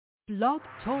Blog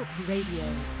Talk Radio.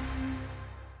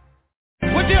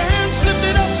 With your hands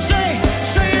lifted up, say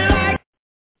it like.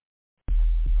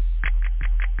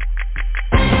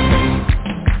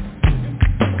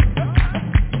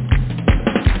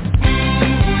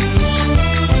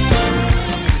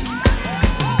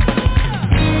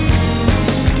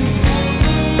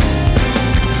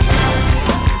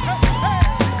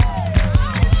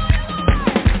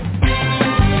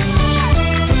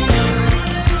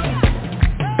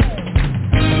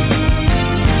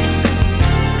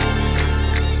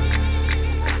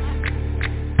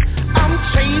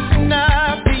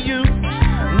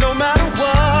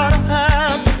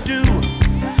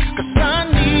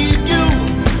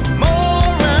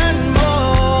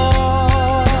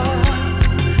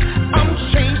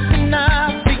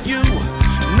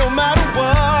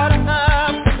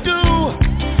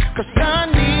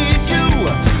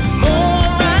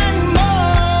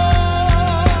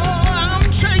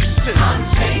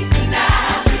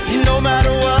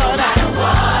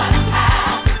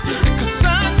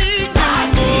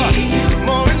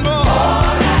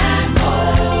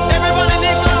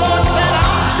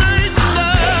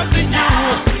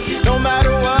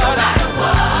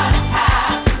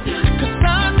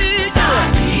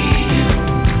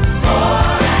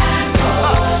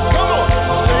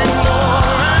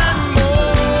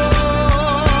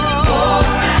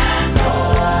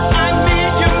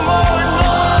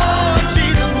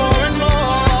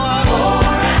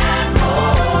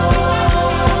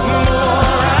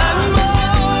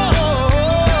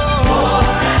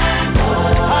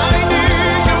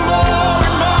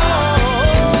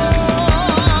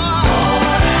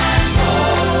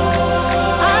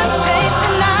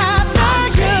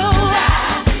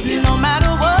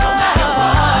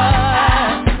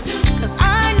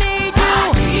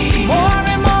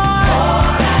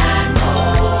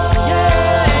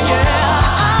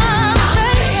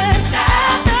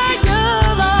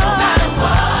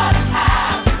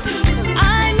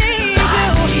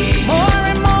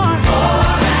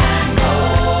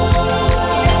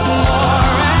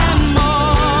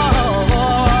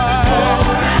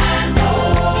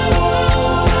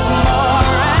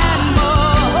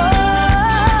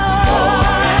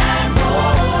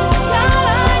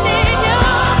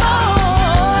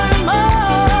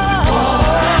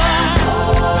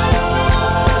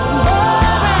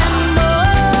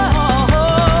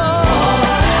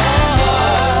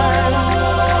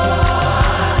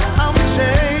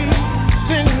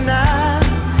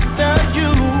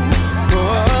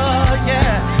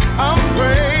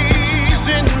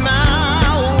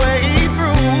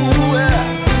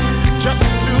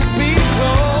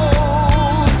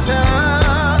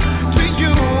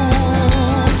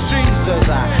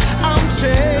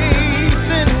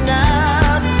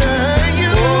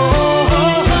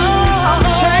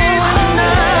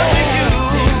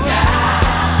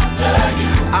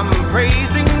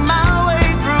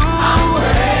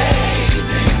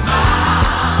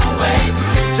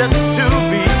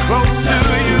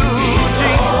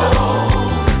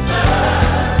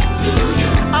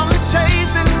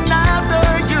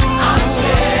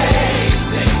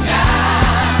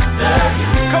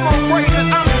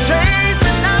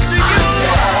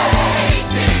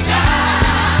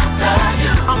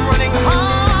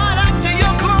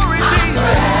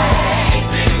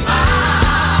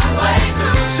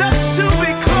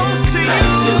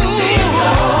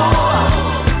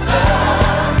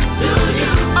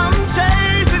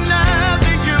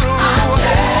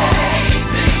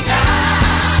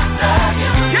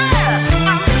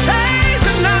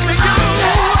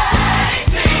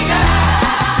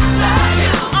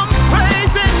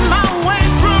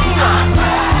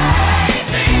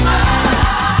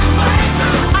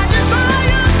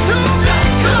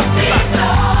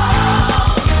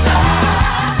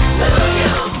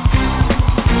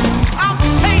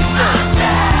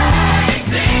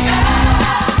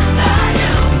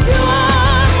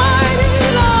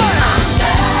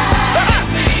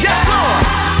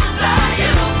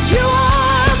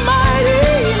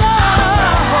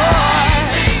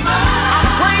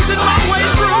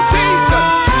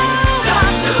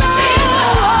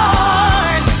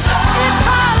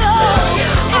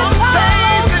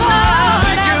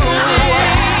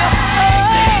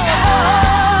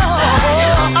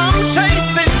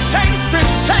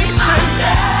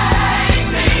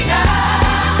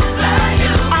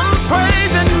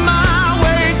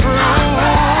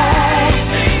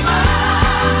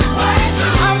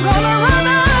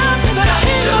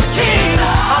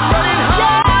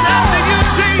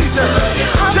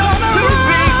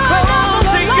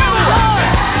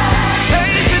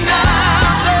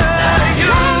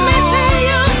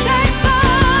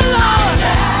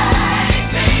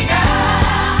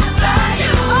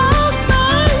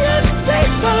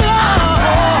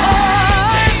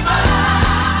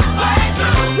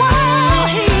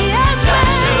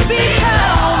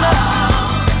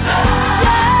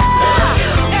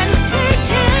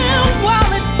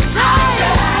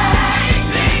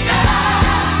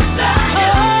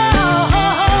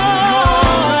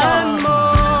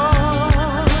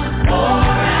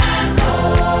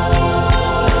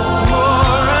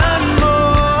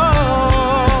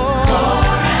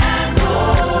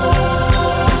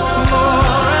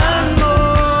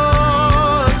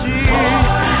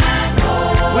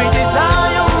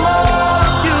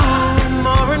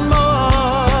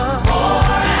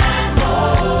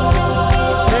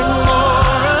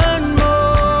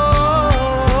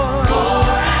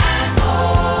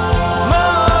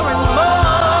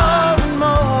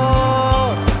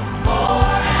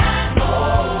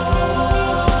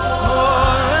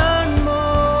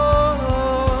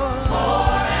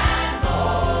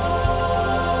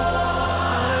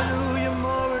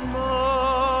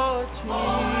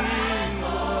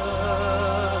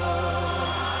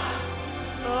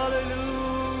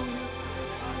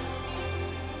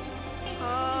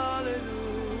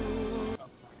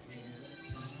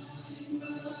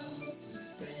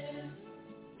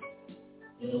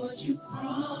 you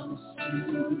promised to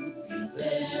be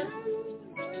there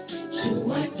to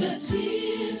wipe the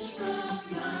tears from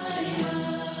my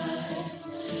eyes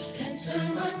and turn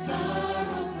my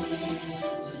sorrow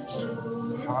into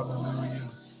joy. Hallelujah.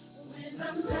 When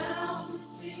I'm down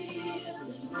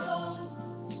feeling low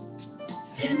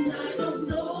and I don't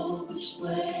know which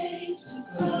way to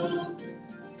go,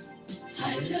 I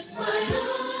lift my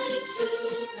eyes to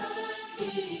the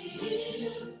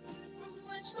hill from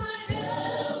which my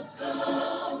help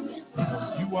cometh from.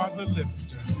 You are the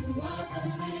lifter. You are the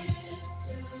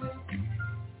lifter.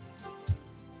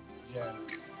 Yes.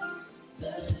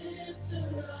 The lifter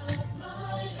of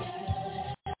my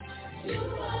head. You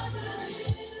are the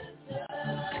lifter.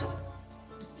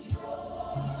 You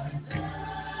are the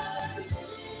lifter.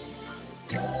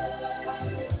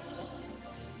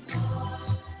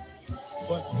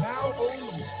 But now, O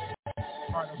Lord,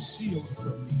 art a shield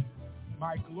for me,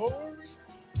 my glory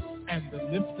and the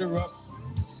lifter up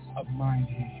of mine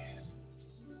head.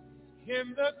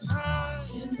 In the time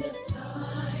of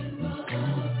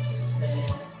despair,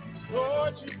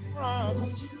 Lord, you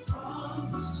promised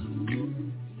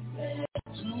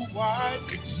to wipe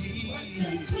the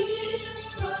tears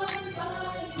from my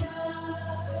eyes.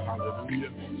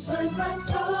 Hallelujah. Turn my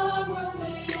sorrow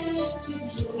into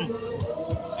joy.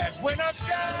 And when I'm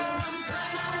down,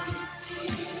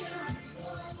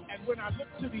 and when I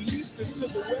look to the east and to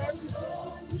the west,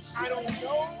 I don't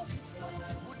know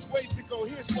which way to go.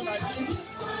 Here's what I do.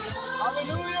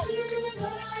 Hallelujah.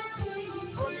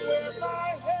 For you're my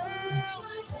help.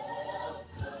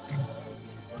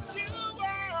 You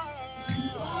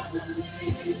are.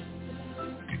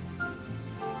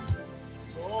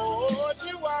 Lord,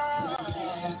 you are.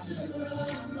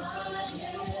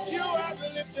 You are the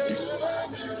lifter.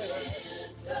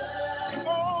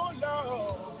 Oh,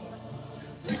 Lord.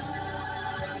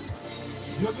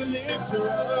 You're the lifter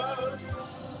of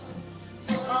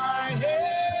my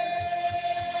head.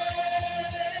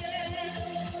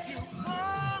 You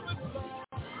promised, Lord,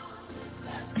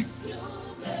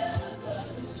 you'll never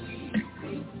leave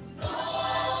me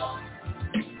nor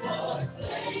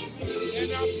forsake me.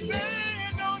 And I'm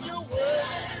standing on your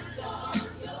word.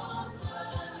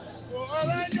 For I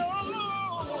know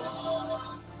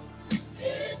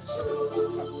it's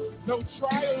true. No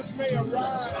trials may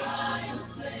arise.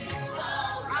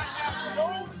 I have no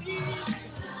need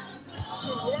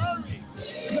to worry.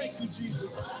 Thank you,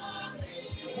 Jesus.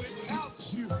 Without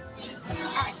you, I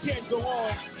can't go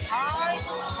on. I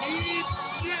need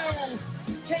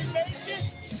you. Can't make it.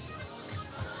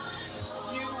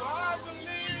 You are the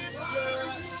lifter.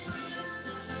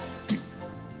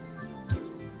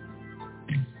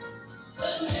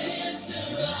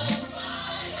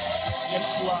 Yes,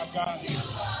 you are, God. You are.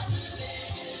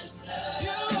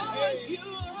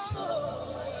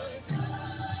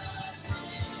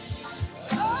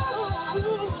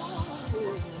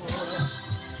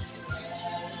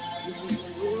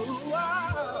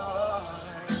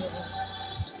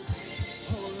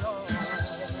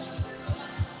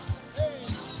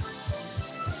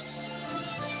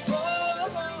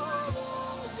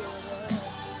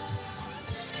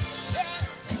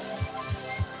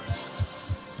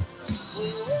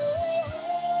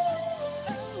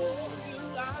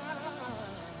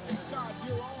 God,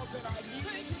 you're all that I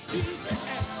need,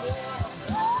 and more.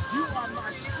 You are my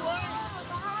strength,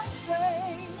 my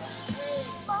faith,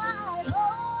 my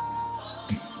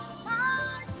hope,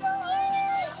 my joy,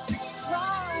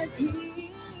 my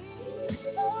peace.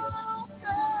 Oh,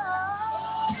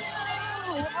 God,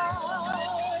 you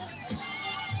are.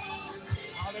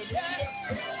 Hallelujah.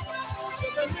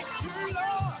 You're the lifter,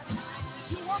 Lord.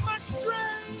 You are my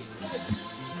strength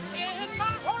and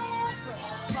my hope,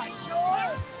 my joy,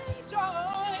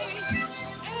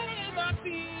 and my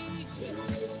peace.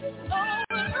 Oh,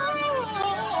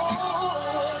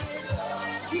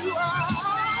 you are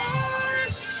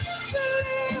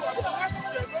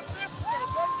the lifter.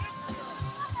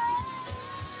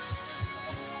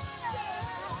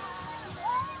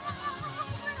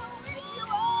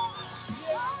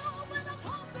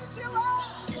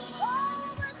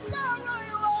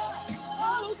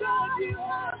 Oh, God, you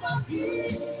are my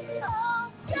peace.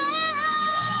 Oh,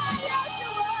 God, yes, you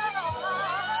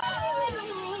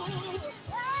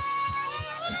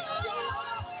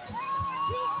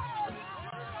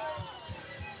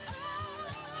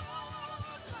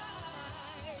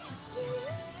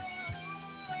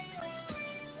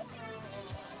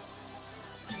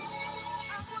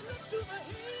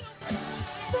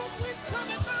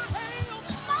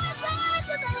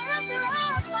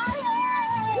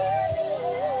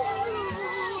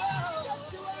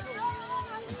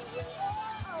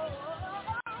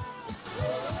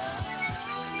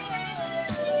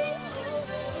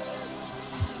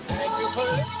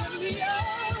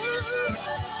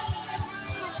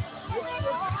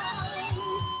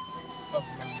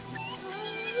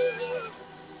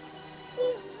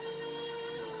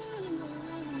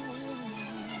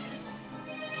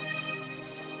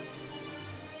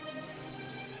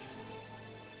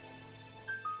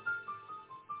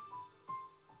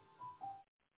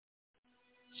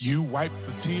You wipe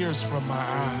the tears from my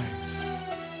eyes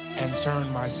and turn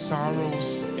my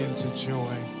sorrows into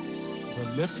joy, the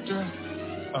lifter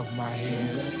of my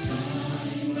head.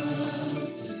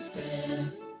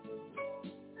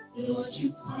 Lord,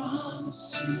 you promised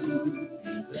to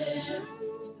be there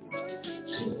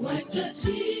to wipe the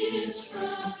tears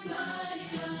from my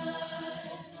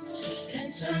eyes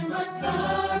and turn my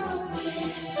sorrow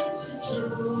into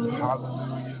joy.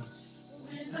 Hallelujah.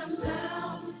 When I'm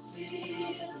down and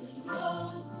feeling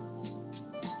low,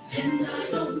 and I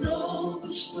don't know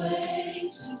which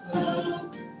way to go,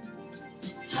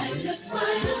 I lift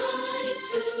my eyes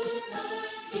to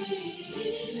my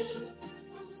hills,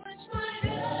 from which my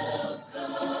help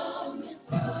cometh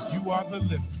from. You are the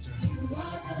lifter. You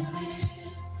are the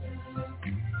lifter.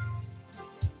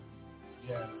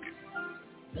 Yes.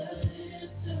 The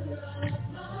lifter of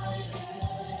my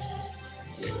head.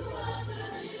 You are the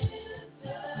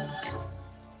lifter.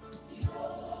 You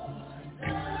are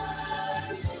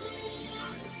the lifter.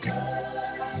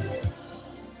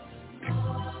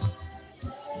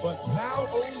 But thou,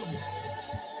 O Lord,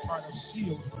 art a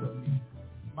shield for me,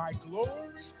 my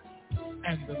glory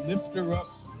and the lifter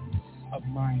up of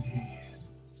mine head.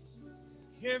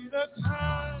 In the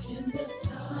time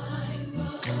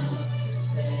of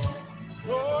despair,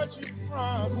 Lord, you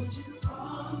promised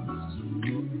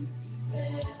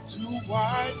to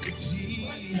wipe the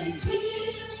tears.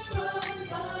 from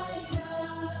my eyes,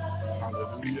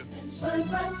 Hallelujah. turn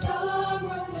my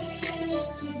sorrow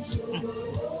into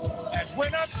joy. And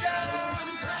when I'm down,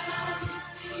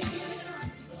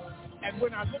 and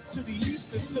when I look to the east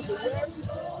and to the west,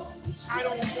 I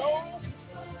don't know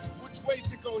which way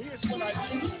to go. Here's what I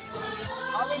do.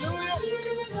 Hallelujah.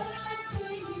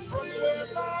 From where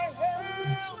my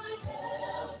help,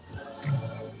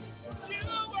 you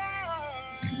are.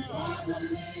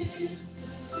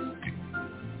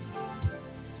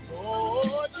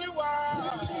 Oh, you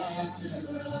are.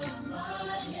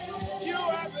 You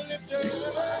are the lifter.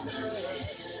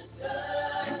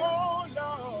 Oh,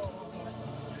 Lord.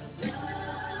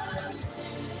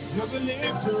 You're the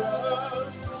lifter of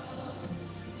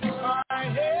my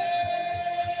head.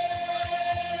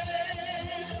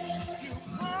 You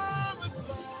promised,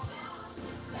 Lord,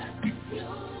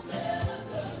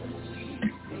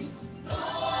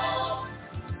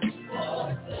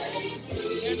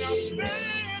 and I'll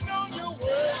stand on your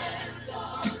word.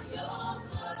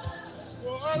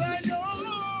 For I know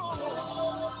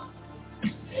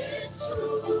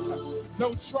no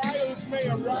trials may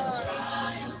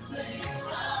arise.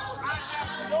 I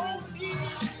have no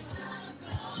need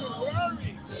to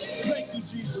worry. Thank you,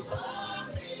 Jesus.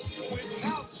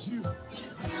 Without you,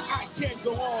 I can't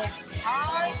go on. I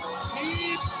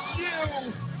need you.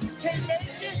 Can't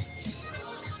make it.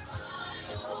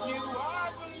 You are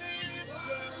the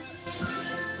lifter.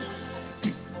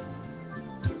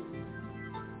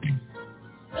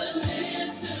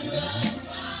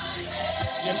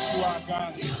 Yes, you are,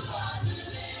 God. You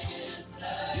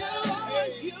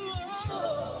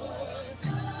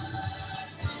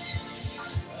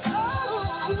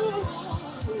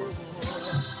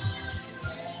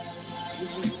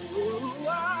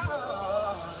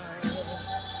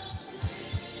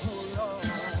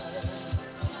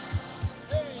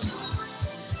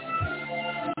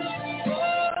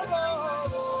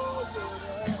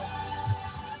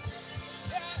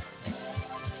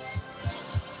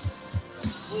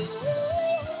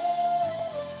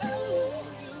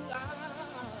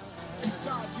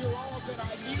God, you're all that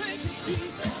I need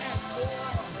and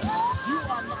more. You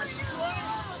are my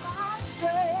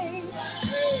strength,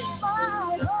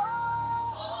 my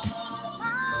hope,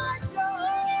 my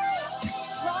joy,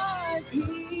 my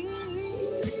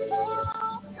peace.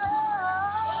 Oh,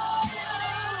 God,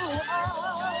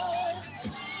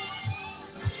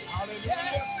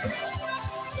 hallelujah.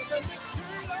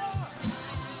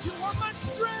 You are my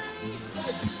strength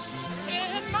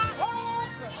and my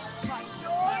hope, my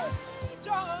joy,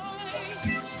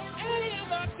 and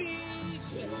my peace.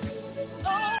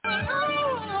 Oh,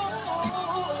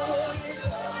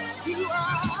 you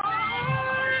are the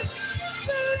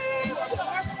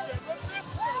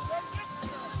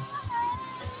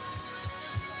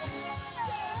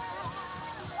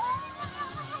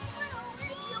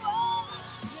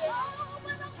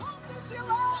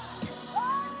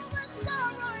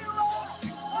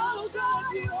oh,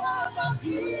 God, you are my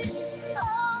peace.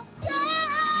 Oh,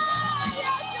 God,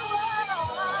 yes, you are.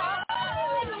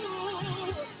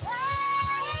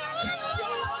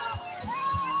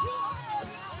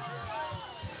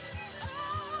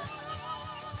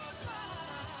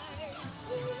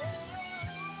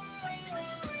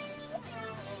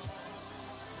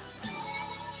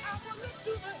 I will look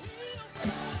to the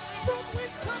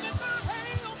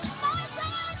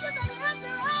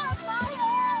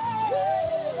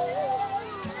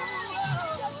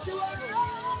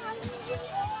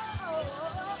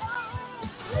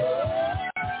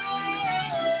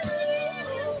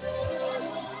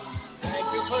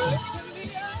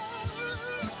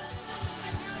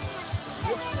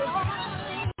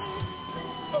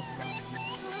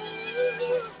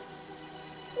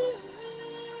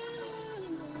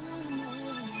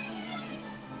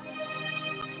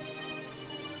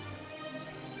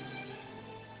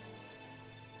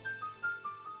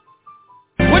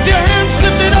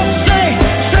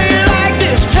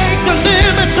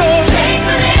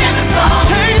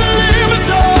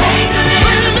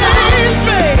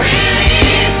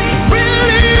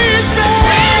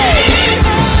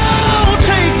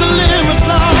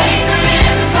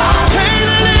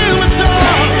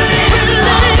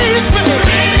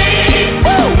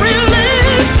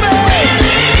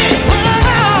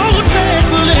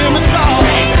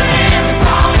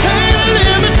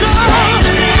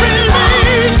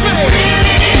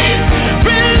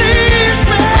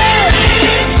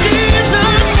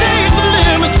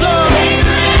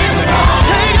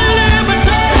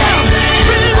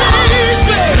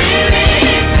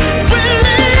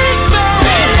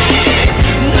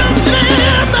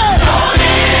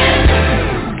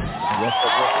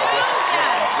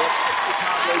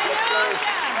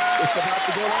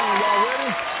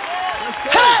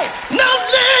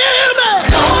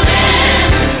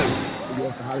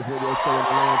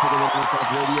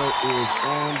Radio is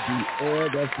on the air.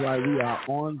 That's right, we are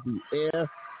on the air,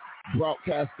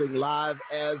 broadcasting live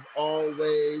as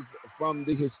always from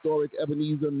the historic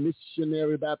Ebenezer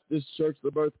Missionary Baptist Church,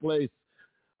 the birthplace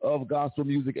of gospel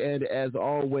music. And as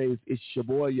always, it's your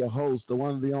boy, your host, the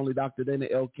one and the only Dr. Dana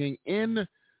L. King in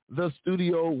the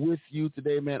studio with you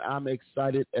today, man. I'm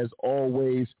excited as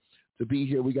always to be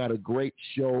here. We got a great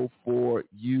show for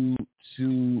you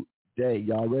today.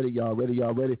 Y'all ready?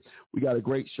 We got a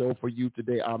great show for you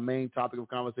today. Our main topic of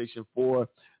conversation for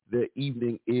the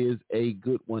evening is a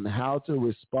good one. How to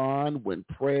respond when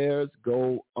prayers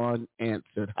go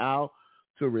unanswered. How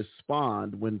to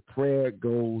respond when prayer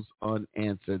goes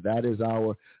unanswered. That is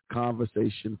our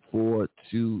conversation for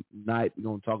tonight. We're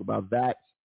going to talk about that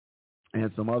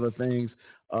and some other things.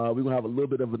 We're going to have a little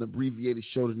bit of an abbreviated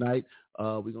show tonight.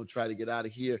 We're going to try to get out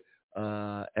of here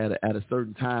at a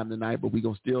certain time tonight, but we're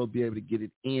going to still be able to get it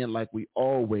in like we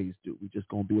always do. We're just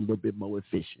going to be a little bit more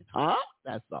efficient. Huh?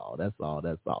 That's all.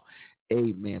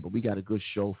 Amen. But we got a good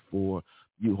show for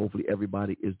you. Hopefully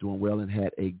everybody is doing well and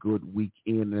had a good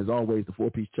weekend. And as always, the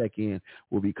 4-piece check-in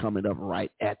will be coming up right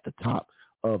at the top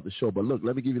of the show. But look,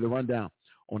 let me give you the rundown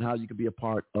on how you can be a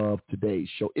part of today's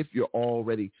show. If you're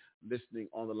already listening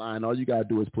on the line, all you got to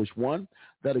do is push 1.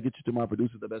 That'll get you to my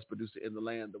producer, the best producer in the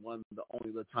land, the one, the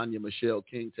only LaTanya Michelle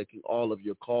King, taking all of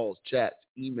your calls, chats,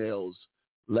 emails,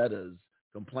 letters,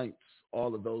 complaints,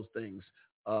 all of those things.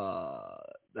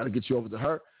 That'll get you over to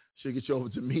her. She'll get you over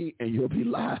to me, and you'll be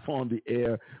live on the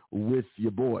air with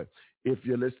your boy. If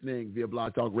you're listening via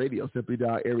Blog Talk Radio, simply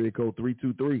dial area code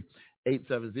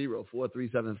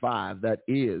 323-870-4375. That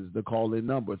is the call-in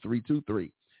number,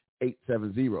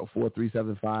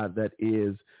 323-870-4375. That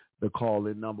is the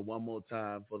call-in number. One more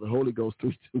time for the Holy Ghost,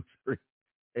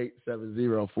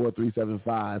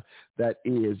 323-870-4375. That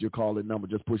is your call-in number.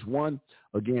 Just push 1.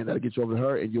 Again, that'll get you over to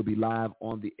her, and you'll be live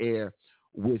on the air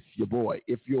with your boy.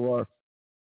 If you want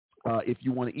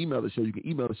to email the show, you can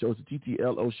email the show to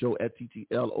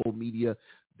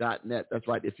ttloshow@ttlomedia.net. That's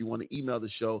right. If you want to email the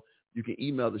show, you can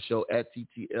email the show at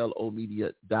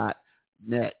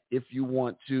ttlomedia.net. If you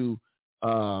want to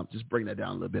just bring that down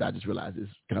a little bit, I just realized it's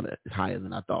kind of higher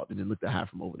than I thought. It didn't look that high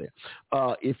from over there.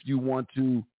 If you want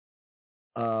to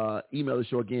email the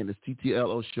show again, it's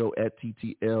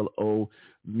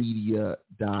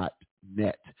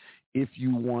ttloshow@ttlomedia.net. If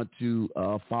you want to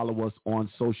follow us on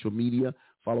social media,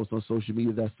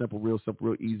 that's simple, real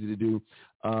easy to do.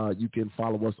 You can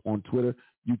follow us on Twitter.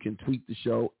 You can tweet the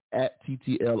show at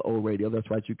TTLO Radio. That's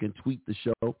right. You can tweet the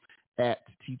show at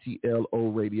TTLO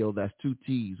Radio. That's 2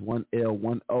 T's, 1 L,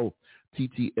 1 O.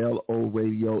 TTLO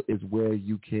Radio is where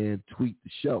you can tweet the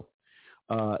show.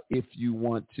 If you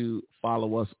want to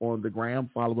follow us on the gram,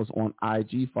 follow us on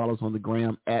IG, follow us on the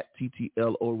gram at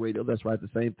TTLO Radio. That's right, the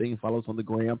same thing. Follow us on the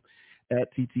gram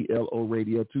at TTLO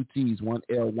Radio, 2 T's, 1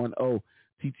 L, 1 O.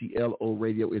 TTLO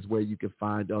Radio is where you can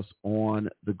find us on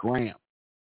the gram.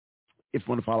 If you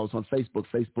want to follow us on Facebook,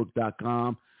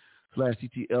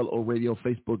 facebook.com/TTLO Radio,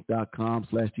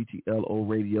 facebook.com/TTLO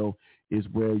Radio is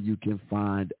where you can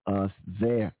find us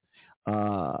there.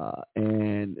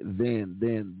 And then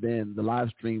the live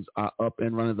streams are up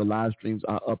and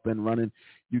running.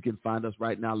 You can find us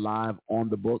right now live on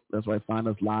the book. That's right. Find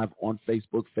us live on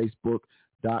Facebook,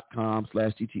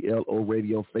 facebook.com/TTLO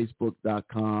Radio,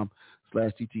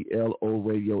 facebook.com/TTLO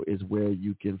Radio is where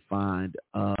you can find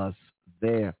us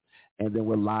there. And then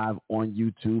we're live on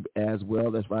YouTube as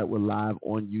well. That's right. We're live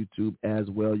on YouTube as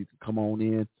well. You can come on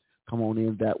in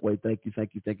that way. Thank you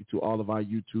to all of our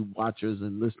YouTube watchers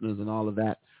and listeners and all of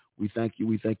that. We thank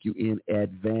you in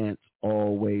advance.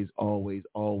 Always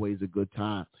a good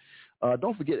time.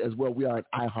 Don't forget as well, we are an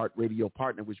iHeartRadio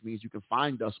partner, which means you can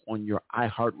find us on your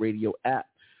iHeartRadio app.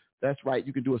 That's right.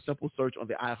 You can do a simple search on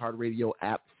the iHeartRadio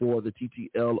app for the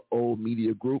TTLO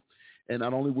Media Group. And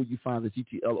not only will you find the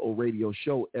TTLO Radio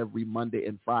show every Monday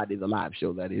and Friday, the live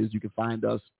show that is, you can find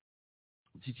us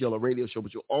TTLO Radio show,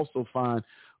 but you'll also find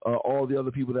all the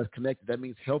other people that's connected. That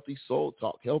means Healthy Soul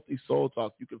Talk. You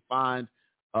can find,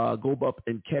 go up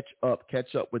and catch up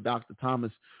with Dr.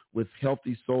 Thomas with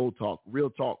Healthy Soul Talk,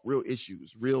 real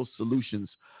issues, real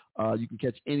solutions. You can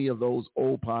catch any of those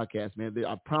old podcasts, man.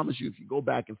 I promise you, if you go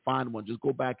back and find one, just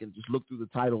go back and just look through the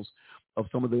titles of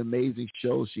some of the amazing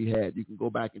shows she had. You can go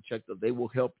back and check them. They will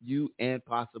help you and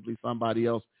possibly somebody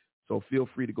else. So feel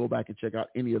free to go back and check out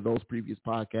any of those previous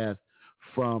podcasts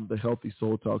from the Healthy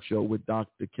Soul Talk show with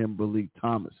Dr. Kimberly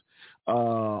Thomas.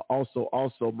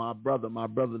 Also my brother,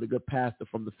 the good pastor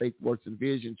from the Faith Works and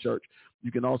Vision Church.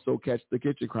 You can also catch the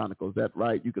Kitchen Chronicles. That's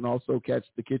right. You can also catch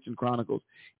the Kitchen Chronicles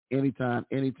anytime,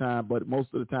 but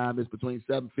most of the time it's between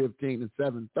 7:15 and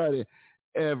 7:30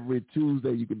 every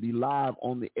Tuesday. You can be live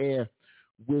on the air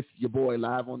with your boy,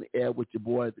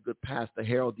 the good Pastor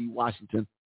Harold D. Washington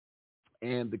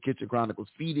and the Kitchen Chronicles,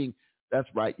 feeding, that's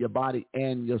right, your body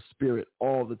and your spirit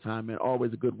all the time, man.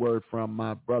 Always a good word from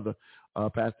my brother,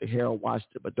 Pastor Harold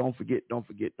Washington. But don't forget,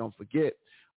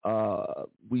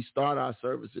 we start our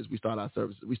services. We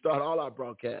start all our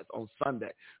broadcasts on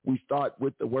Sunday. We start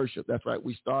with the worship. That's right.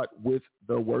 We start with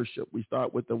the worship.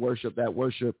 That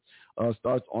worship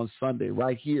starts on Sunday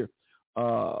right here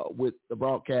with the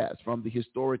broadcast from the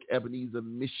historic Ebenezer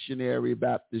Missionary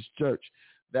Baptist Church.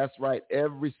 That's right.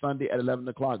 Every Sunday at 11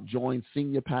 o'clock, join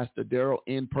Senior Pastor Darrell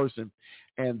in person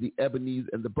and the Ebenezer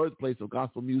and the birthplace of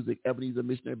gospel music, Ebenezer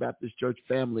Missionary Baptist Church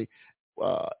family.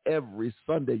 Every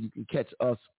Sunday, you can catch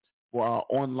us for our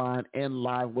online and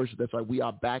live worship. That's right. We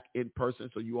are back in person,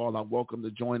 so you all are welcome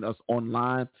to join us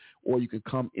online, or you can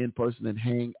come in person and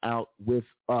hang out with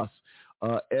us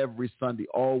every Sunday.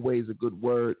 Always a good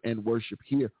word and worship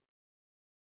here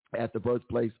at the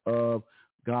birthplace of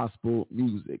gospel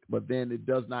music. But then it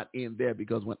does not end there,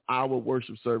 because when our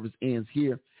worship service ends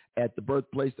here at the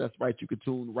birthplace, that's right, you can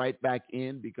tune right back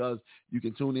in, because you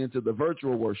can tune into the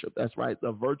virtual worship. That's right,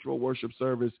 the virtual worship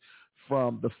service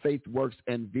from the Faith Works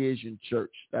and Vision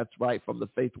Church. That's right, from the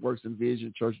Faith Works and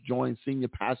Vision Church. Join Senior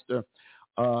Pastor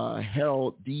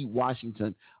Harold D.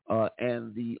 Washington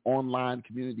and the online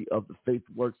community of the Faith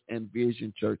Works and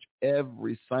Vision Church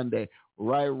every Sunday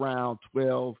right around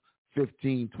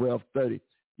 12:15, 12:30.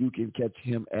 You can catch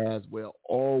him as well.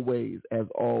 Always, as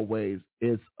always,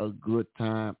 it's a good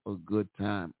time, a good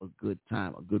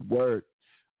word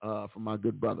from my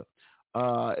good brother.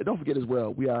 And don't forget as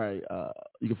well, we are,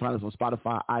 you can find us on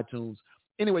Spotify, iTunes,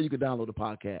 anywhere you can download the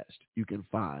podcast. You can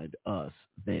find us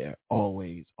there.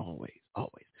 Always.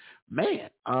 Man,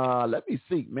 let me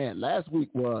see. Man, last week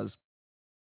was,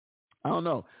 I don't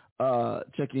know.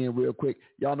 Check in real quick.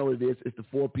 Y'all know what it is. It's the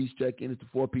 4-piece check-in. I'm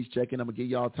going to give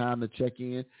y'all time to check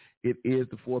in. It is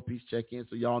the 4-piece check-in,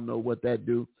 so y'all know what that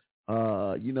do.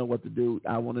 You know what to do.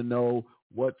 I want to know,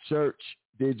 what church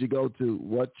did you go to?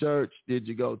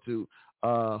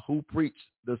 Who preached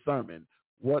the sermon?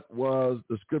 What was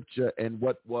the scripture and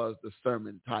what was the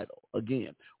sermon title?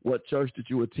 Again, what church did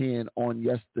you attend on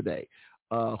yesterday?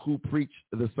 Who preached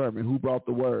the sermon? Who brought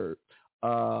the word?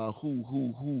 Who,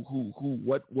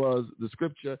 what was the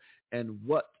scripture and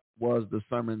what was the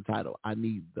sermon title? I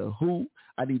need the who,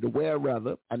 I need the where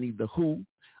rather, I need the who,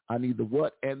 I need the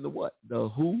what and the what. The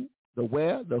who, the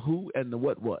where, the who, and the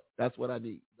what. That's what I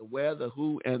need. The where, the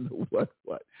who, and the what.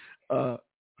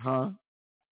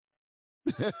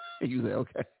 You say,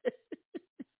 okay.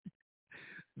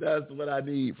 That's what I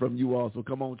need from you all. So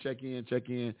come on, check in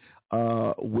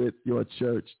with your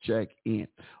church. Check in.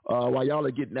 While y'all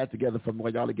are getting that together for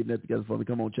me,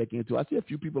 come on, check in too. I see a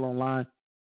few people online.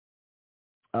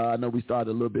 I know we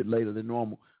started a little bit later than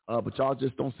normal, but y'all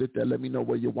just don't sit there. Let me know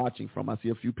where you're watching from. I see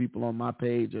a few people on my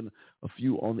page and a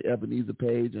few on the Ebenezer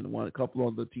page and a couple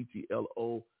on the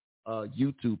TTLO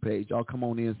YouTube page. Y'all come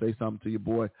on in and say something to your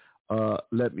boy.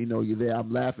 Let me know you're there.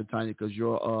 I'm laughing, Tanya, because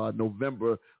your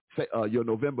November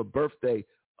birthday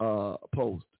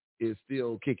post is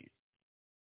still kicking.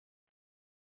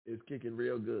 It's kicking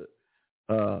real good.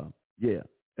 Yeah.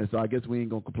 And so I guess we ain't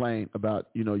gonna complain about,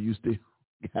 you still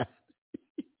got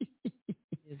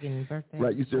You're getting birthday.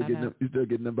 Right, you still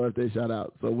getting the birthday shout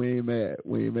out. So we ain't mad.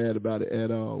 We ain't mad about it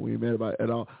at all.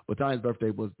 But Tanya's birthday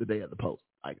was the day of the post.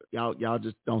 Like y'all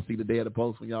just don't see the day of the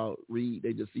post when y'all read.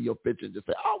 They just see your picture and just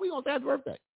say, "Oh, we gonna say happy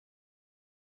birthday."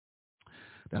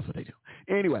 That's what they do.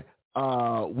 Anyway,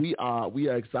 we are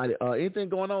excited. Anything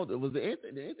going on? Did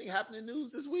anything happen in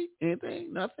news this week?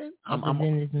 Anything? Nothing? I'm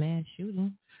in this mass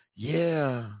shooting.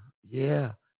 Yeah.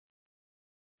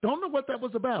 Don't know what that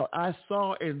was about. I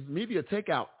saw in Media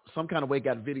Takeout some kind of way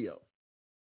got video.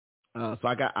 So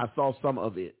I saw some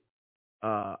of it.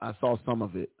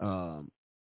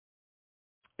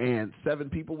 And 7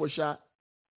 people were shot.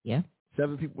 Yeah.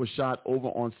 7 people were shot over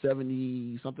on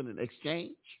 70 something in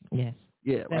Exchange. Yes.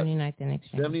 Yeah. 79th right. and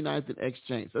Exchange. 79th and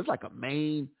Exchange. So it's like a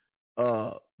main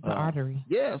artery.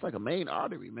 Yeah, it's like a main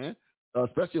artery, man.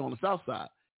 Especially on the south side.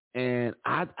 And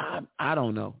I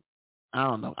don't know.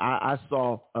 I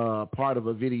saw part of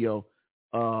a video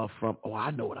from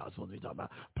I know what I was supposed to be talking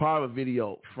about. Part of a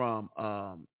video from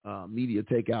Media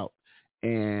Takeout,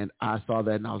 and I saw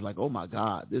that and I was like, oh my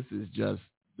God, this is just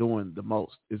doing the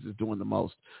most. It was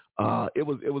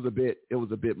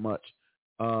a bit much.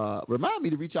 Remind me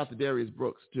to reach out to Darius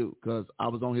Brooks too, because I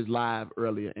was on his live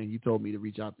earlier and he told me to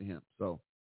reach out to him. So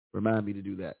remind me to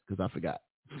do that because I forgot.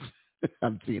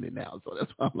 I'm seeing it now, so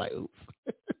that's why I'm like, oops.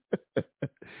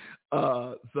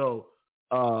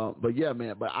 But yeah,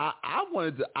 man. But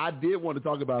I did want to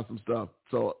talk about some stuff.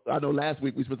 So I know last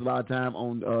week we spent a lot of time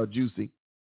on Juicy,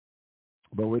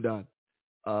 but we're done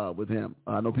with him.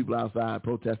 I know people outside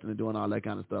protesting and doing all that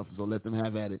kind of stuff. So let them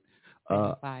have at it.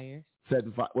 Fires.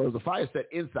 Setting fire. Well, it was a fire set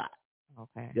inside.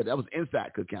 Okay. Yeah, that was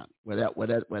inside Cook County where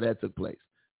that took place.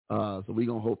 So we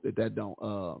gonna hope that don't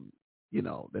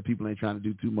that people ain't trying to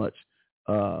do too much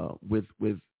with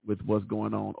what's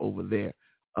going on over there.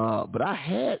 But I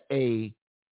had a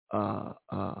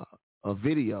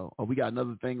video. We got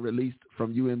another thing released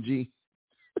from UMG.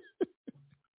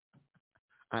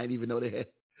 I didn't even know they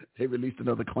released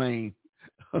another claim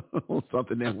on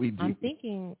something that we did. I'm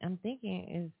thinking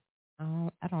is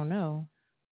I don't know.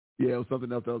 Yeah, it was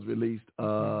something else that was released.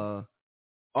 That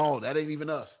ain't even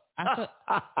us.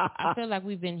 I feel like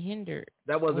we've been hindered.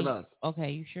 That wasn't us.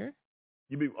 Okay, you sure?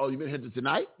 You've been hindered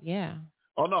tonight? Yeah.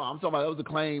 Oh no, I'm talking about that was a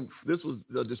claim. This was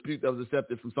a dispute that was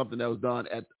accepted from something that was done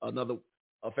at another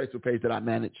Facebook page that I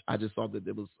manage. I just saw that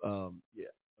there was a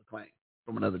claim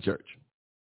from another church.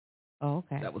 Oh,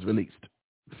 okay. That was released.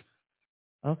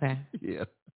 Okay. Yeah.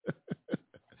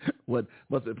 What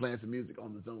must have been playing some music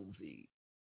on the Zoom feed,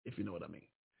 if you know what I mean.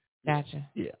 Gotcha.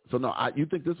 Yeah. So no, you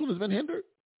think this one has been hindered?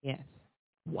 Yes.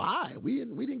 Why? I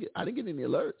didn't get any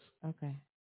alerts. Okay.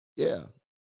 Yeah.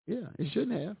 Yeah. It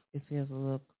shouldn't have. It feels a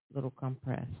little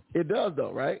compressed. It does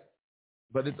though, right?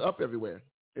 But it's up everywhere.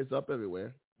 It's up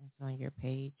everywhere. It's on your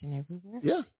page and everywhere.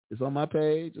 Yeah. It's on my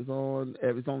page. It's on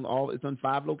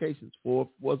 5 locations. Four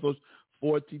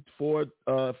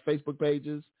Facebook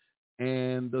pages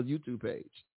and the YouTube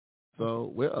page.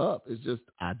 So we're up. It's just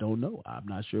I don't know. I'm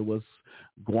not sure what's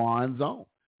going on.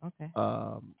 Okay.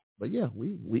 But yeah,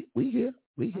 we here.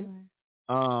 We here.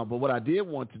 Right. But what I did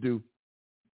want to do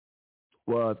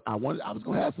was I was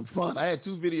gonna have some fun. I had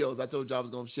 2 videos I told you I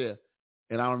was gonna share,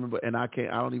 and I don't remember, and I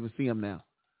don't even see them now,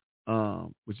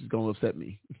 which is gonna upset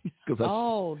me.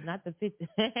 Not the 50.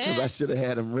 Because I should have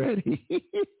had them ready.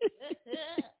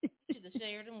 Should have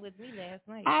shared them with me last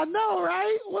night. I know,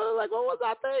 right? Well, what was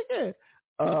I thinking?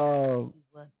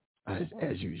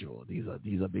 As usual, these are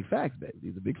big facts, baby.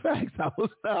 These are big facts. I was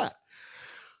not.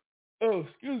 Oh,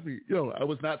 excuse me. I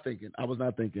was not thinking.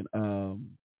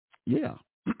 Yeah.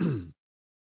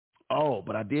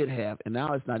 But I did have, and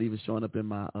now it's not even showing up in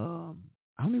my, I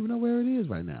don't even know where it is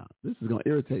right now. This is going to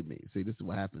irritate me. See, this is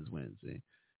what happens when,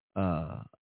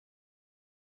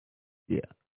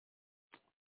 yeah,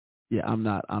 I'm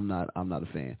not a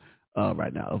fan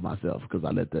right now of myself because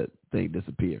I let that thing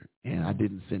disappear and I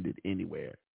didn't send it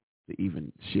anywhere to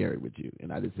even share it with you.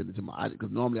 And I didn't send it to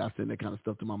because normally I send that kind of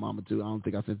stuff to my mama too. I don't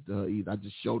think I sent it to her either. I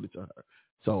just showed it to her.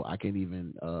 So I can't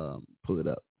even pull it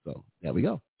up. So there we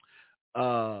go.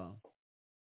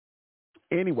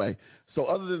 Anyway, so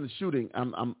other than the shooting,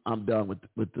 I'm done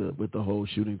with the whole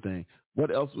shooting thing.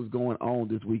 What else was going on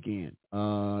this weekend?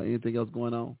 Anything else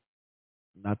going on?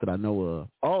 Not that I know of.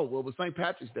 Oh, well, it was St.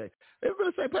 Patrick's Day. Ever been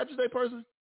a St. Patrick's Day person?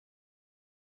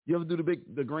 You ever do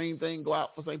the green thing, go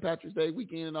out for St. Patrick's Day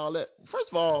weekend and all that? First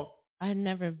of all, I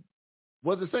never.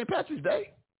 Was it St. Patrick's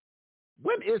Day?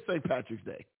 When is St. Patrick's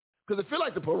Day? Because I feel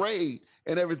like the parade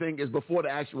and everything is before the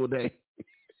actual day.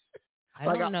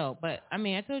 I don't know, but I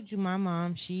mean, I told you my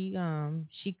mom, she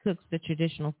cooks the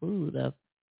traditional food of,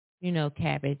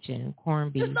 cabbage and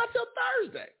corned beef. It's not till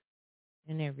Thursday.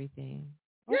 And everything.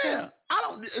 Okay. Yeah,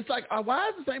 it's like, why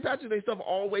is the St. Patrick's Day stuff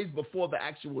always before the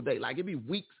actual day? Like, it'd be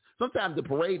weeks. Sometimes the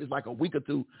parade is like a week or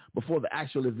 2 before the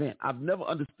actual event. I've never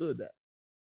understood that.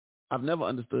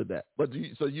 But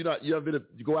you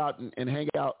go out and hang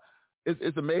out.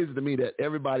 It's amazing to me that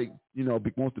everybody,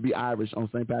 wants to be Irish on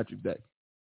St. Patrick's Day.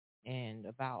 And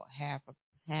about half of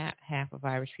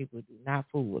Irish people do not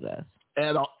fool with us.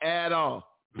 At all.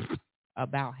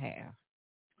 About half.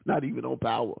 Not even on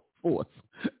power force.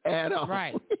 At all.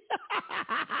 Right.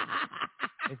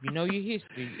 If you know your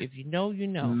history, if you know, you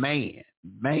know. Man.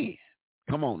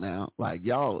 Come on now. Like,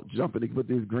 y'all jumping to put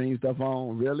this green stuff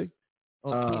on, really?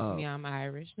 Oh, me, I'm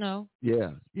Irish. No.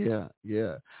 Yeah.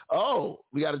 Oh,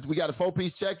 we got a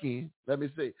 4-piece check-in. Let me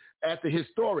see. At the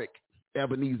historic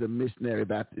Ebenezer Missionary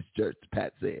Baptist Church,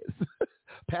 Pat says.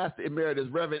 Pastor Emeritus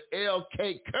Reverend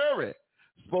L.K. Curry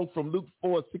spoke from Luke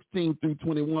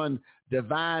 4:16-21,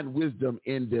 divine wisdom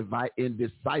in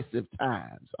decisive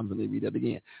times. I'm going to read that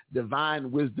again.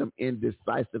 Divine wisdom in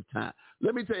decisive time.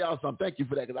 Let me tell y'all something. Thank you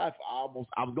for that, because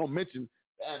I was going to mention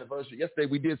the anniversary. Yesterday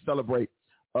we did celebrate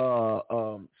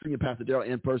Senior Pastor Darrell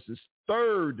in-person's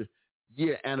 3rd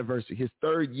year anniversary, his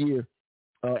 3rd year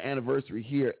anniversary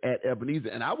here at Ebenezer.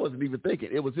 And I wasn't even thinking.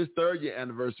 It was his 3rd year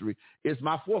anniversary. It's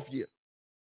my 4th year.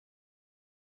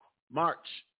 March.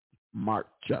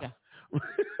 Yeah.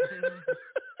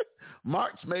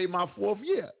 March made my 4th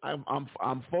year.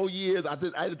 I'm 4 years. I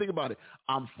had to think about it.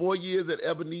 I'm 4 years at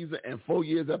Ebenezer and 4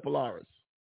 years at Polaris.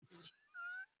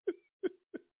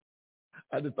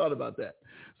 I just thought about that.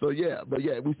 So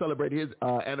we celebrated his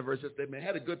anniversary yesterday. Man,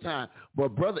 had a good time.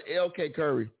 But brother L.K.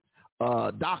 Curry,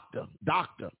 Dr.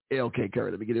 L.K.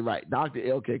 Curry, let me get it right. Dr.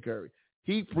 L.K. Curry.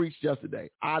 He preached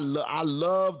yesterday. I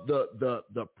love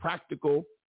the practical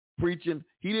preaching.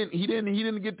 He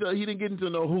didn't get into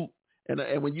no hoop.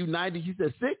 And when you 90, he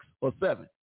said 6 or 7.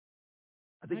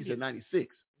 I think 90, he said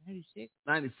 96. 96.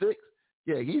 96.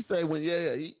 Yeah, he said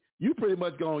you pretty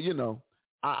much going, you know.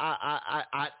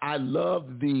 I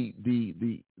love the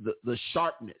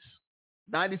sharpness.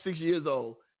 96 years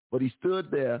old, but he stood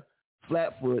there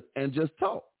flat-foot and just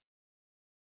talked.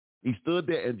 He stood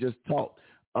there and just talked.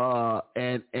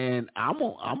 And I'm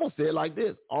gonna say it like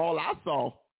this: all I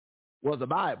saw was a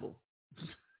Bible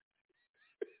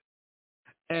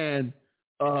and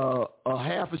a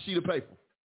half a sheet of paper.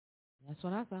 That's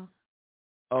what I saw.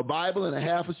 A Bible and a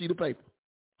half a sheet of paper.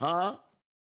 Huh?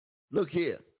 Look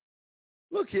here,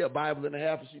 a Bible and a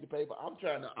half a sheet of paper. I'm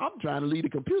trying to leave the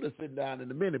computer sitting down in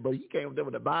a minute, but he came there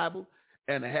with a Bible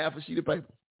and a half a sheet of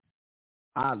paper.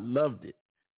 I loved it.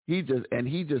 He just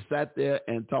sat there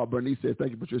and talked. Bernice said,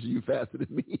 "Thank you, Patricia. You faster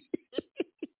than me."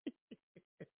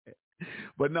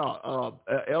 But no,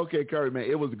 L.K. Curry, man,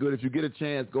 it was good. If you get a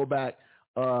chance, go back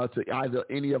to either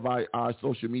any of our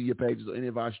social media pages or any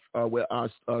of our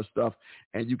stuff,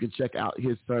 and you can check out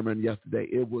his sermon yesterday.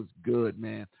 It was good,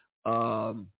 man.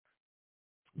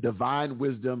 Divine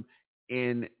wisdom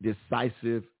in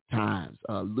decisive times.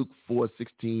 Luke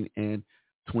 4:16 and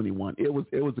 21. It was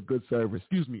a good service.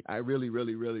 Excuse me. I really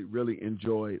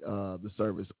enjoyed the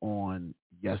service on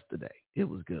yesterday. It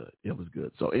was good.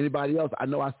 So anybody else? I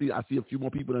know I see a few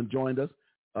more people that joined us.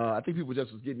 I think people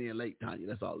just was getting in late, Tanya.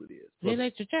 That's all it is. They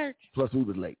late to church. Plus we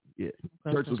was late. Yeah.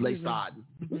 Church was late starting.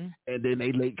 Mm-hmm. And then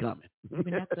they late coming.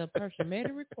 Even after the person made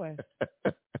a request.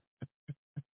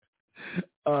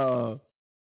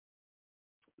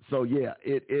 So yeah,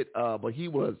 but he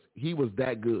was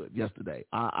that good yesterday.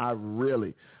 I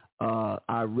really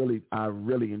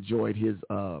enjoyed his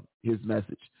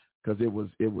message because it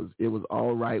was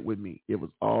all right with me. It was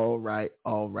all right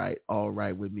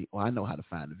with me. Oh, I know how to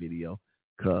find the video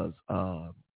because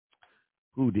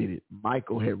who did it?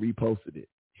 Michael had reposted it.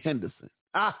 Henderson.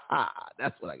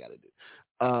 That's what I got to do.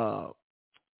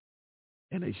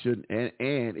 And they shouldn't, and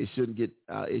it shouldn't get,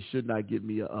 it should not give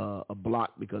me a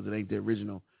block because it ain't the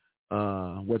original.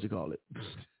 What you call it?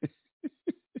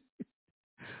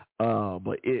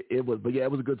 But it was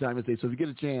a good time yesterday. So if you get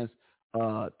a chance,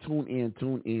 tune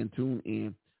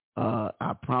in.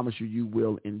 I promise you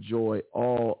will enjoy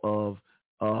all of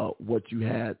what he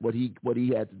had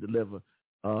to deliver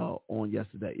on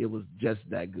yesterday. It was just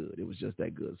that good.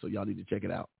 So y'all need to check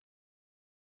it out.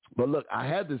 But look, I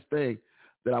had this thing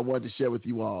that I wanted to share with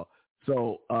you all.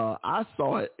 So I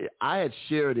saw it. I had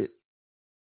shared it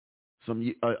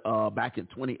back in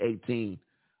 2018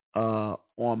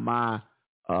 on my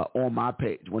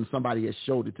page when somebody had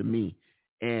showed it to me,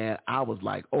 and I was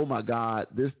like, "Oh my God,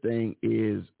 this thing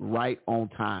is right on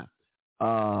time."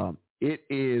 It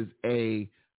is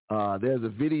there's a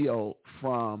video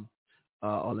from.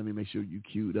 Let me make sure you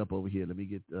queued up over here. Let me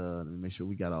make sure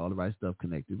we got all the right stuff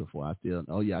connected before I still.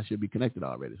 Oh yeah, I should be connected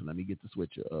already. So let me get the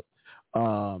switcher up.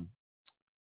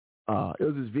 It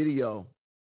was this video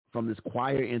from this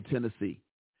choir in Tennessee,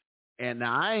 and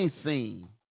now I ain't seen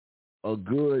a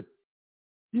good,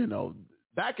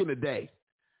 back in the day,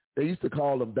 they used to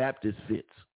call them Baptist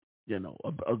fits.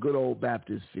 A good old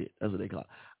Baptist fit. That's what they call it.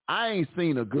 I ain't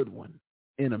seen a good one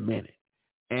in a minute,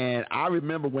 and I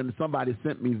remember when somebody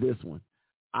sent me this one.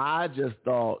 I just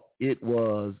thought it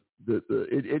was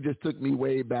it just took me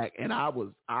way back, and I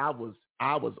was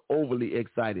overly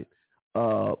excited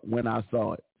when I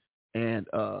saw it. And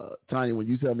Tanya, when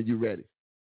you tell me you're ready,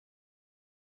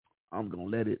 I'm gonna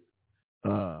let it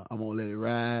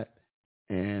ride,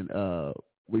 and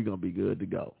we're gonna be good to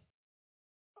go.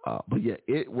 But yeah,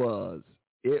 it was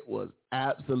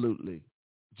absolutely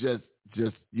just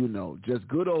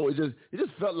good old. It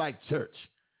just felt like church.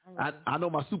 I know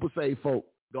my super saved folk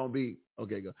gonna be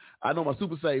okay. Go. I know my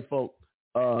super saved folk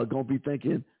gonna be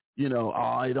thinking,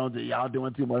 y'all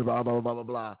doing too much, blah blah blah blah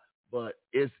blah. But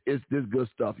it's this good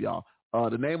stuff, y'all.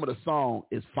 The name of the song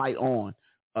is "Fight On,"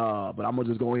 but I'm gonna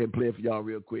just go ahead and play it for y'all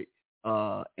real quick,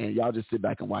 and y'all just sit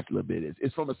back and watch a little bit.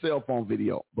 It's from a cell phone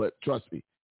video, but trust me,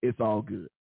 it's all good.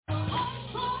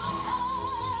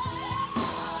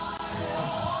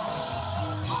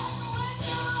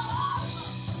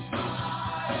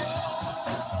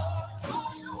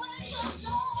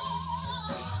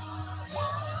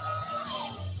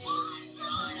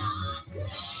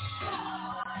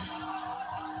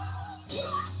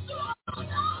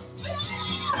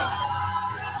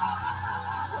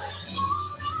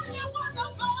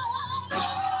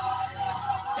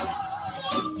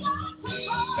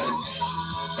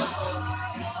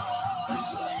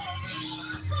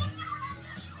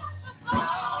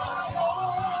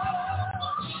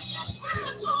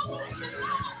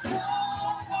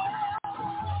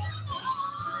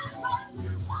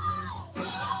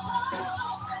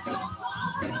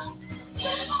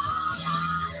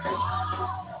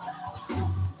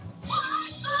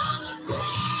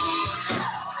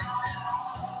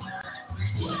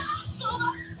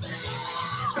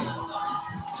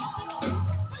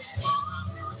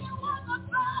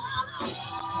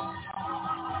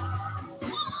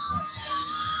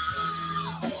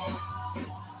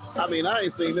 I mean, I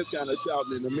ain't seen this kind of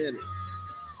shouting in a minute.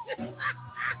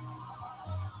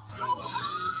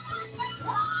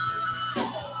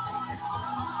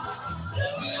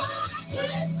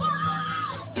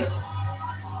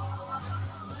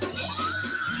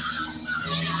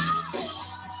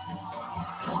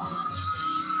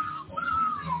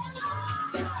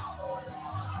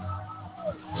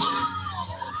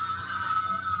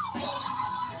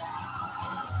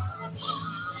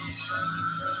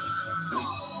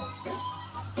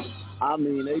 I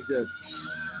mean, they just...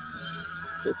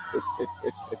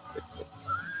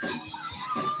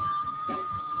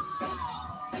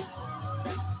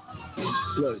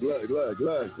 Look,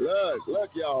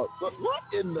 y'all. What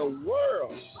in the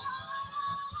world?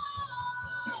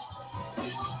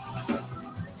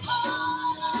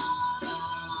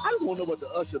 I just want to know what the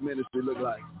usher ministry look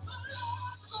like.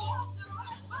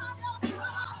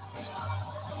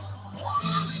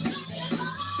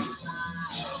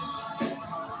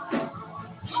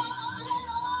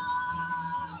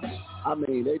 I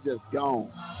mean, they just gone.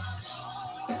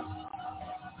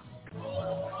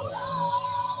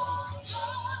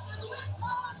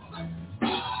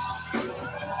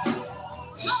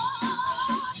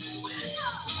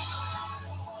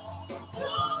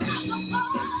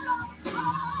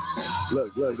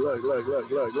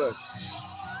 Look.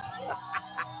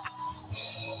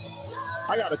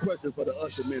 I got a question for the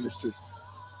usher ministry.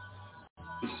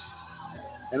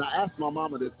 And I asked my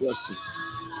mama this question.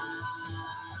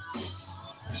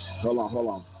 Hold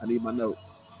on. I need my note.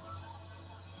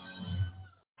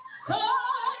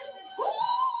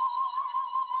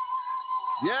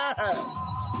 Yeah.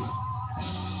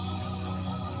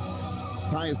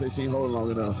 Tanya said she ain't holding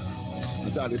long enough.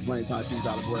 I'm trying to explain time she's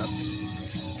out of breath.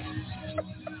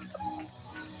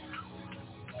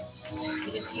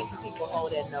 You just keep people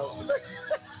hold that note.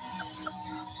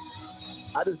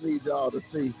 I just need y'all to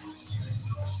see.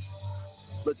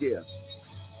 Look here.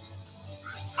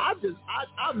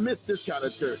 I miss this kind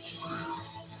of church.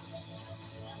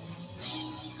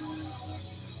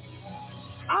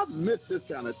 I miss this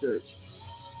kind of church.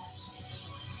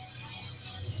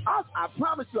 I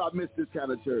promise you I miss this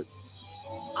kind of church.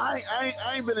 I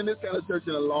ain't been in this kind of church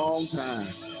in a long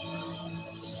time.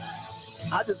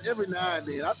 I just every now and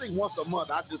then, I think once a month,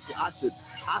 I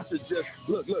should just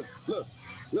look.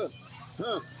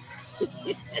 Huh.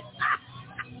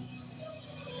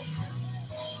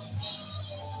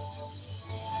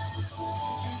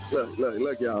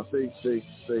 Look, y'all. See.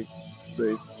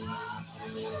 Ooh,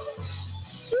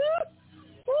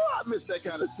 I miss that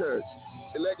kind of church.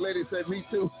 Elect lady said, me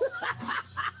too.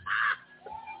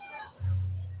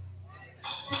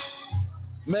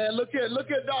 Man, look at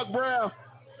Doc Brown.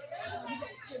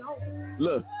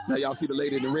 Look, now y'all see the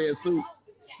lady in the red suit?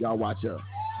 Y'all watch her.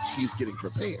 She's getting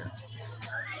prepared.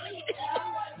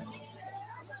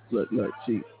 Look,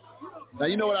 she. Now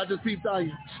you know what I just peeped on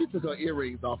you? She took her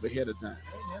earrings off ahead of time.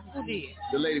 Who did?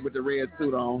 The lady with the red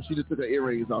suit on. She just took her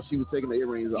earrings off. She was taking the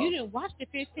earrings off. You didn't watch the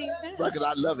 15 times? Right, 'cause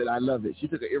I love it. She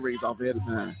took her earrings off ahead of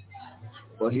time.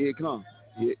 Well, here it comes.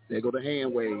 There go the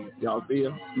hand wave. Y'all see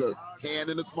her? Look, hand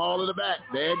in the small of the back.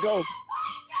 There it goes.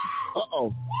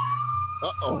 Uh-oh.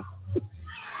 Uh-oh.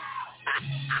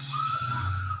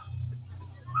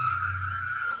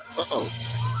 Uh-oh.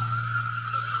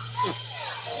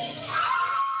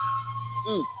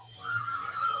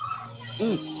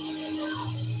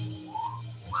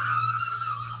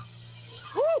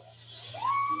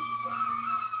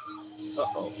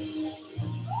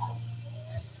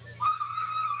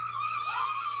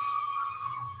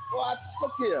 What?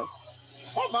 Look here.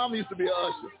 My mom used to be an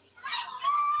usher.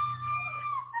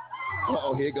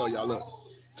 Uh-oh, here you go, y'all. Look.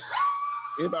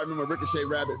 Anybody remember Ricochet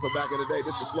Rabbit from back in the day?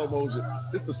 This is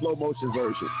the slow motion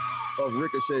version of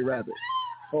Ricochet Rabbit.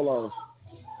 Hold on.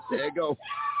 There you go.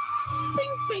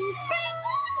 Bing, bing, bing.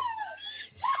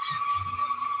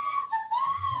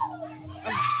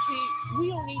 See, we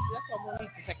don't need, that's why we don't need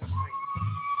the second screen.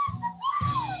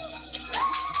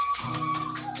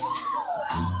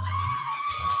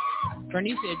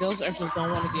 Bernice said those ushers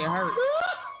don't want to get hurt.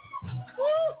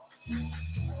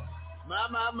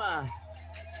 My.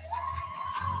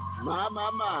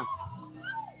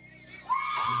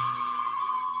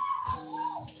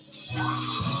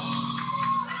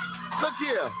 Look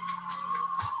here.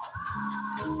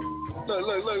 Look.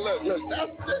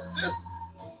 That's this.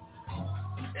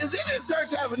 Is any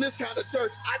church having this kind of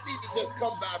church? I need to just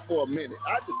come by for a minute.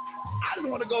 I just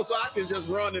want to go so I can just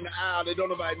run in the aisle. They don't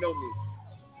nobody know me.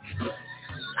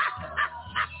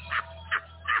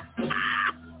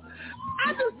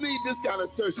 I just need this kind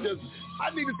of church. I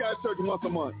need this kind of church once a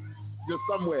month, just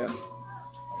somewhere.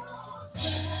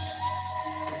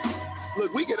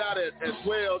 Look, we get out at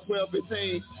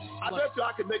 12:15. I bet you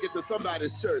I can make it to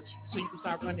somebody's church. So you can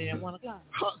start running at 1 o'clock.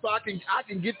 So I can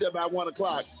get there by 1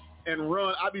 o'clock and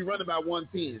run. I'll be running by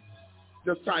 1:10.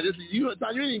 Just trying. You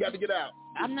ain't even got to get out.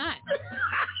 I'm not.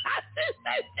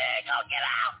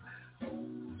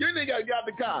 You ain't got to get out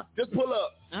the car. Just pull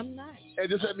up. I'm not. And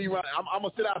just let me run. I'm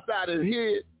gonna sit outside and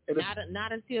hear it. And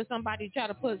not until somebody try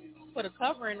to put a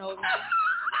covering over me.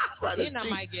 Right, then I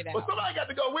might get out. But somebody got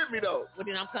to go with me though. Well,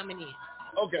 then I'm coming in.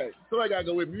 Okay, somebody got to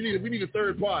go with me. We need a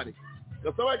third party.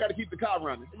 Cause somebody got to keep the car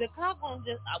running. The car gonna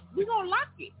we gonna lock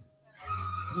it.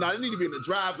 No, they need to be in the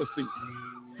driver's seat.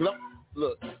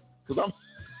 Cause I'm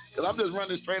just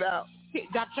running straight out.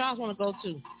 Dr. Charles want to go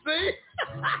too. See?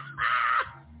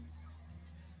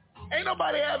 Ain't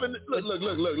nobody having.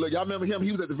 Look. Y'all remember him?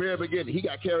 He was at the very beginning. He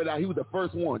got carried out. He was the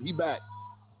first one. He back.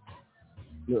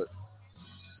 Look.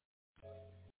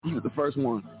 He was the first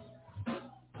one.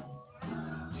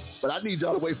 But I need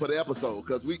y'all to wait for the episode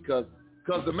cause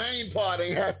the main part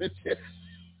ain't happened yet.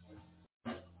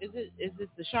 Is this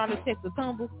the Charlotte Texas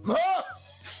tumble? My.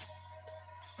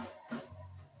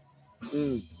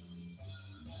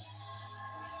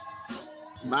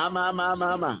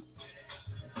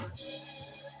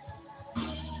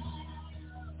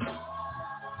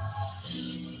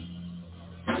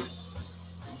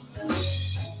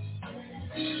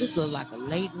 This looks like a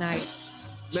late night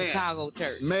Chicago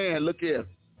church. Man, look here.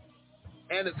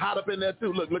 And it's hot up in there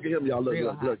too. Look at him, y'all.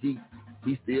 Look. He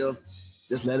still,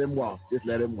 just let him walk.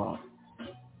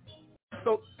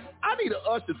 So I need an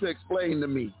usher to explain to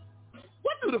me,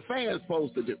 what do the fans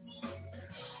supposed to do?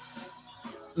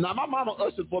 Now, my mama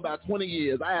ushered for about 20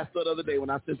 years. I asked her the other day when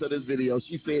I sent her this video.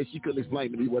 She said she couldn't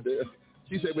explain to me what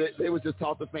she said they was just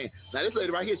taught the fans. Now, this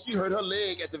lady right here, she hurt her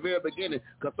leg at the very beginning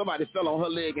because somebody fell on her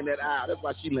leg in that aisle. That's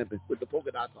why she limping with the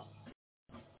polka dots on.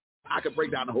 I could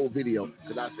break down the whole video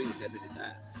because I've seen it that many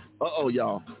times. Uh-oh,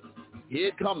 y'all. Here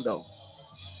it come, though.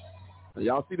 Now,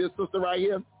 y'all see this sister right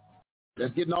here?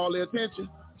 That's getting all the attention.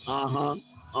 What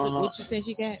you think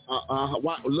she got?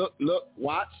 Look,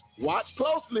 watch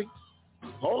closely.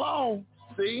 Hold on.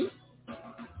 See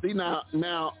now,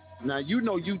 you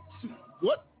know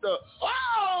what the,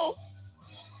 oh!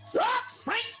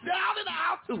 Frank down in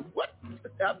aisle 2. What?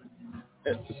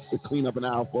 To clean up an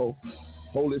aisle 4.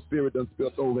 Holy Spirit done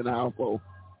spilled over in aisle 4.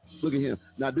 Look at him.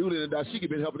 Now, dude in the down, she could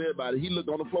been helping everybody. He looked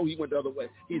on the floor. He went the other way.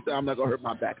 He said, I'm not going to hurt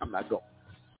my back. I'm not going.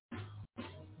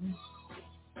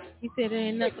 He said it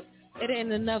ain't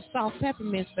enough soft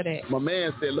peppermints for that. My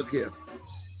man said, look here.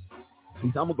 He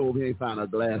said, I'm going to go over here and find her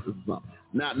glasses or something.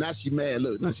 Now she mad.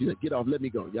 Look, now she said, get off. Let me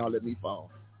go. Y'all let me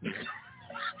fall.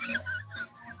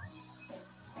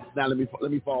 Now let me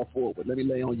fall forward. Let me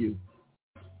lay on you.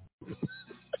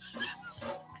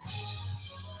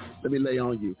 Let me lay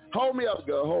on you. Hold me up,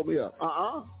 girl. Hold me up.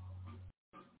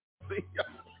 See,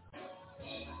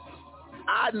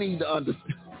 I need to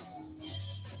understand.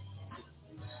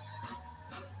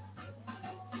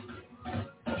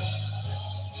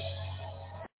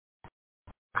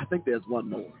 I think there's one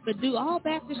more. But do all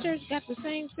Baptist churches got the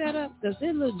same setup? Does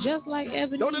it look just like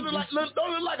Ebenezer? Don't it look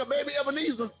like a baby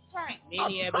Ebenezer? Right.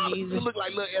 Mini Ebenezer. It look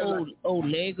like little old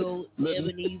Lego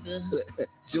Ebenezer.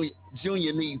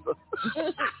 Junior Neezer.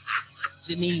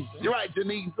 Geneva. You're right,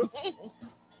 Geneva.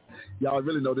 Y'all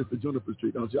really know this is Juniper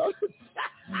Tree, don't y'all?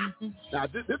 Now,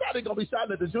 this how they going to be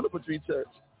shouting at the Juniper Tree Church.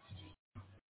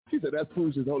 She said, that's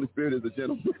foolishness. The Holy Spirit is a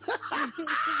gentleman.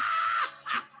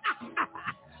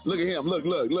 Look at him. Look.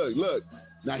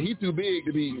 Now, he too big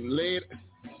to be led.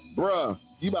 Bruh,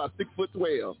 you about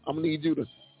 6'12". I'm going to need you to.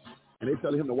 And they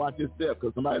telling him to watch his step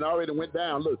because somebody already went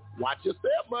down. Look, watch your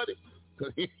step, buddy.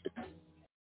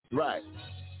 Right.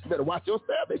 You better watch your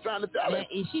step. They trying to tell him.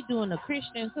 Is she doing a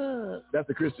Christian hug? That's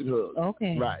the Christian hug.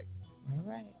 Okay. Right. All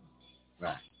right.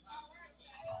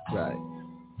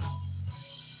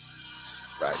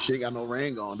 Right. She ain't got no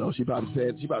ring on though. She probably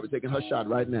taking her shot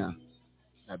right now.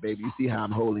 Now, baby, you see how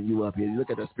I'm holding you up here. You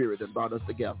look at the spirit that brought us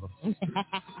together. so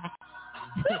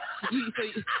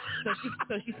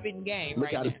she's spitting game.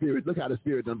 Look how the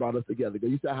spirit done brought us together.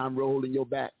 You see how I'm holding your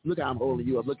back. Look how I'm holding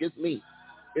you up. Look, it's me.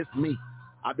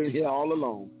 I've been here all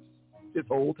along this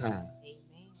whole time.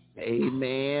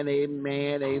 Amen.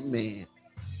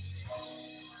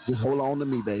 Just hold on to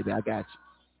me, baby. I got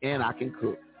you. And I can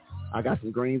cook. I got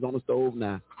some greens on the stove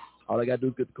now. All I got to do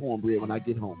is get the cornbread when I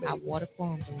get home, baby.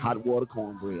 Hot water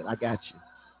cornbread. I got you.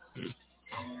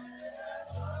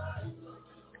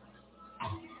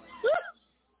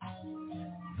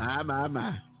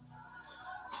 My.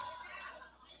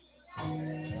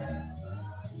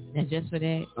 And just for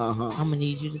that, I'm going to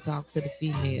need you to talk to the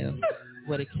female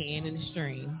with a can and a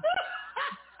string.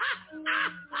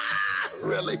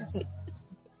 Really?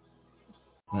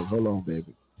 Like, hold on,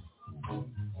 baby.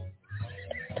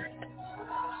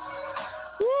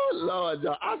 Oh, Lord,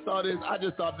 y'all. I saw this. I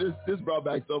just thought this brought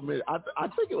back so many. I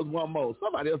think it was one more.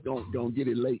 Somebody else gonna get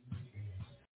it late.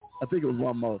 I think it was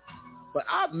one more. But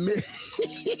I missed.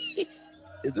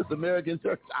 Is this American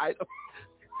Church Idol?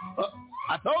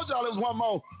 I told y'all it was one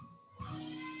more.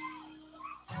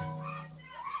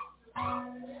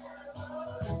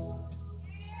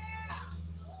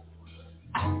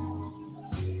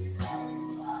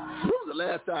 When was the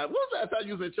last time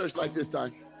you was in church like this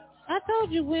time? I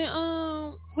told you when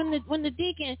the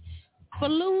deacon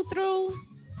flew through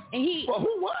and he For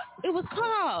who? What? It was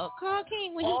Carl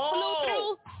King when he flew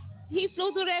through. He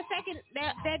flew through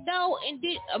that door and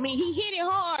he hit it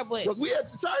hard, but was we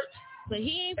at the church? But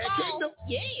he ain't at fall. Kingdom?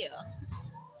 Yeah,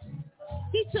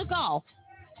 he took off.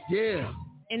 Yeah.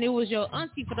 And it was your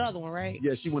auntie for the other one, right?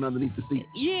 Yeah, she went underneath the seat.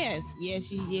 Yes,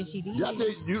 she did. Yeah, I tell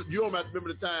you don't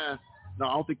remember the time. No,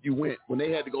 I don't think you went when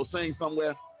they had to go sing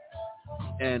somewhere,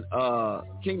 and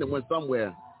Kingdom went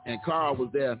somewhere, and Carl was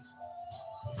there,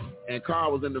 and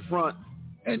Carl was in the front,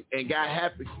 and got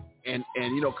happy, and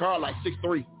Carl like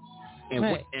 6'3", and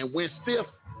right. went stiff.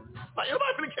 Like,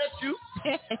 nobody gonna catch you.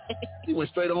 He went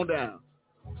straight on down.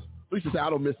 Lisa said, I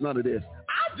don't miss none of this.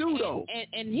 I do though.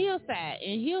 And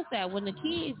Hillside, when the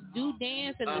kids do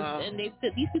dance and these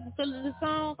people fill in the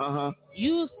song,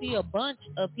 you'll see a bunch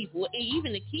of people, and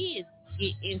even the kids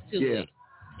get into it.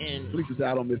 And Lisa said,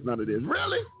 I don't miss none of this.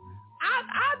 Really?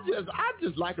 I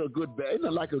just like a good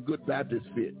Baptist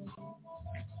fit.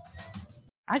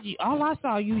 All I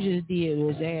saw you just did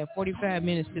was add 45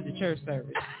 minutes to the church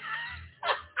service.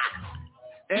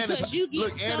 And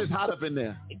it's hot up in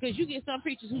there. Because you get some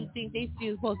preachers who think they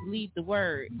still supposed to lead the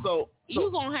word. So you're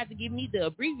going to have to give me the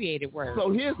abbreviated word.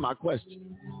 So here's my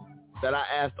question that I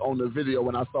asked on the video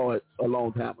when I saw it a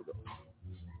long time ago.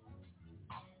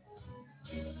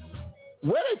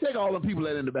 Where they take all the people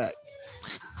that in the back?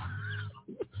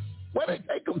 Where they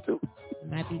take them to?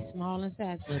 Might be small in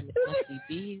size, but it must be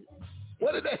big.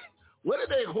 Where did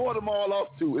they hoard them all off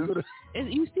to?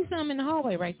 You see something in the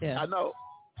hallway right there. I know.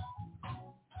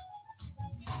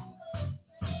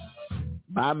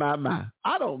 My.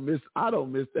 I don't miss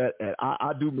that.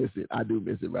 I do miss it. I do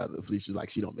miss it rather. Felicia's like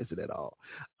she don't miss it at all.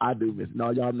 I do miss it.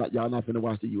 No, y'all not finna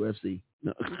watch the UFC.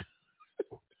 No.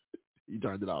 You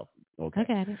turned it off. Okay. I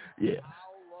got it. Yeah.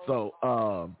 So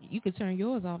you can turn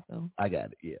yours off though. I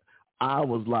got it. Yeah. I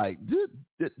was like,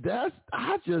 I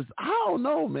don't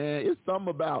know, man. It's something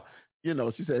about, she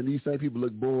said these same people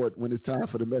look bored when it's time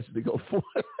for the message to go forward.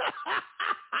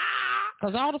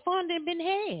 Because all the fun they've been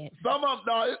had. Some of them,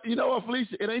 no, you know what,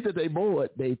 Felicia? It ain't that they bored.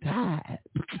 They tired.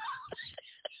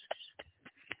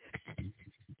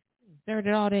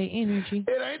 Exerted all their energy.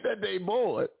 It ain't that they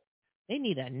bored. They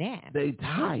need a nap. They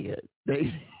tired.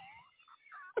 In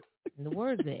the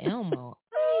words of Elmo,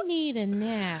 I need a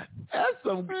nap. I'm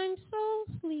so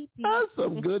sleepy. That's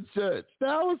some good church.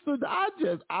 I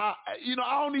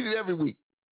don't need it every week.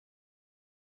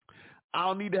 I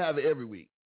don't need to have it every week.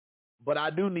 But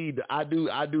I do need to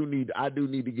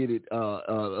get it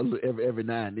every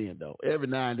now and then though. Every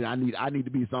now and then I need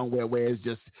to be somewhere where it's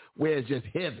just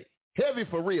heavy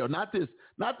for real. Not this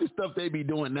stuff they be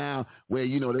doing now where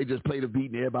they just play the beat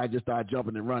and everybody just start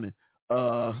jumping and running.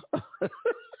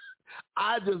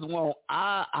 I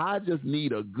just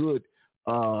need a good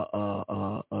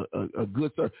a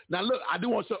good service. Now look, I do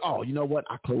want to show. Oh, you know what?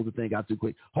 I closed the thing out too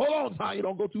quick. Hold on, Tanya.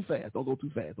 Don't go too fast.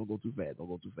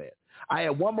 I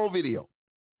had one more video.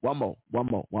 One more.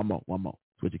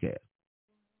 Switch your cast.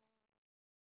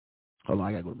 Hold on,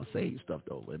 I gotta go to my save stuff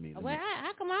though.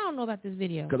 How come I don't know about this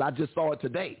video? Because I just saw it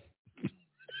today.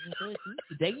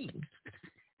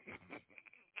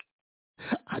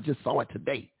 I just saw it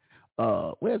today.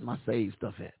 Where's my save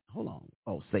stuff at? Hold on.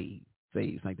 Oh, save,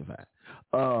 sanctified.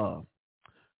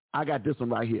 I got this one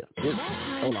right here.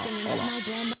 Hold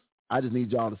on. I just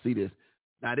need y'all to see this.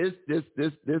 Now this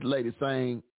lady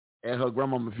sang at her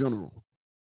grandmama's funeral.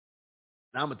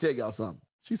 Now I'm gonna tell y'all something.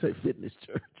 She said fitness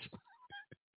church.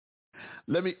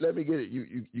 let me get it.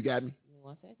 You got me?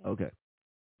 1 second. Okay.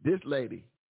 This lady,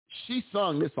 she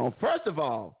sung this song. First of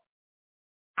all,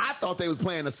 I thought they was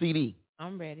playing a CD.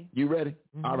 I'm ready. You ready?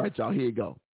 Mm-hmm. All right, y'all. Here you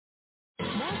go. That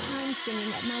time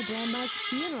singing at my grandma's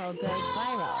funeral goes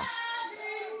viral.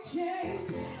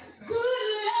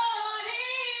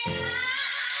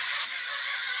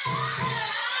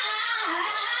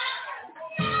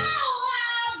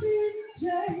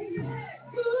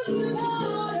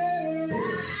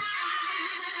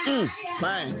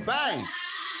 Bang.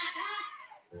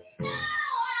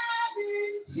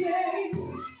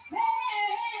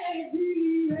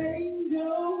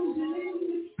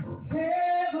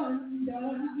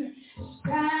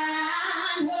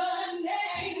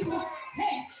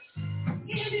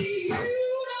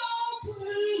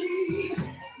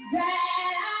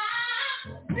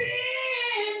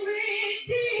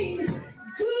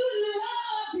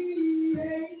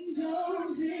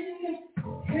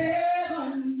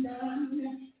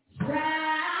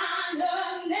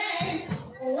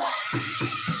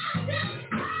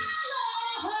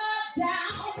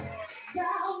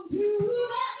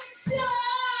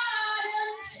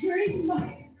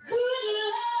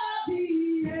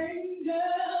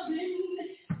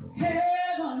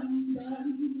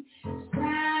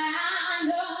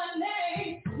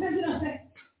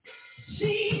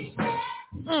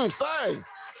 Say.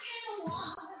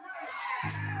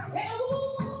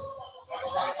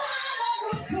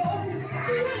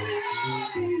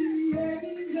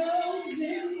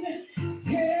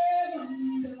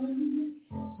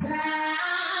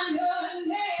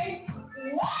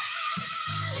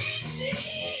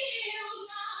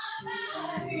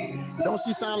 Don't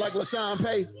she sound like LaShawn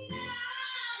Pace?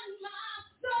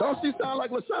 Don't she sound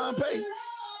like LaShawn Pace?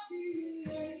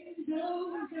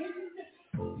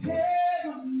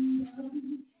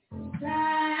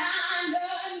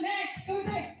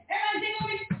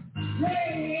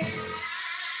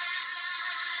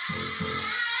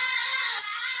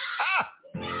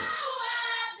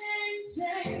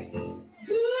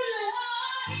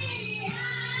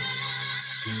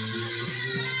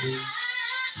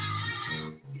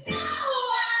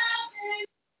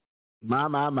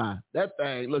 My. That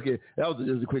thing, look at, that was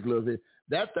just a quick little bit.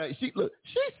 That thing, she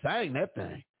sang that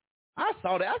thing. I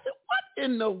saw that. I said, what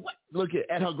in the, what? Look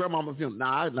at her grandmama film.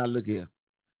 Nah, look here.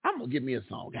 I'm going to give me a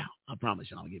song out. I promise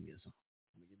you, I'm going to give me a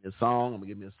song. I'm going to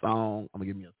give me a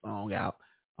song out.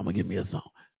 I'm going to give me a song.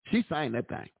 She sang that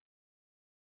thing.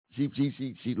 She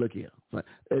look here.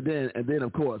 And then,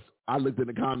 of course, I looked in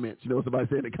the comments. You know what somebody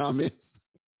said in the comments?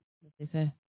 What they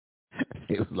say?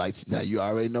 It was like, now you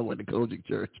already know in the Kojic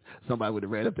church, somebody would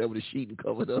have ran up there with a sheet and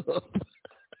covered her up.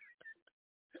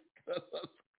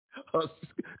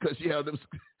 Because she had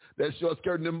that short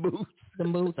skirt and them boots. The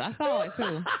boots. I saw it,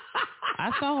 too.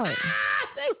 I saw it.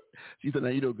 She said, now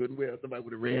you know good and well, somebody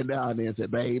would have ran down there and said,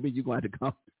 baby, you're going to have to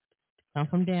come. Come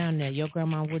from down there. Your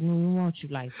grandma wouldn't even want you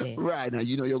like that. Right. Now,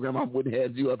 you know your grandma wouldn't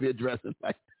have you up here dressing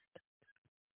like that.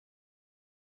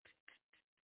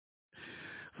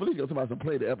 Felicia was about to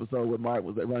play the episode where Mark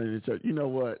was running the church. You know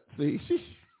what? See,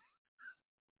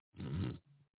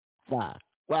 Why?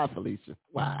 Why, Felicia?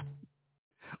 Why?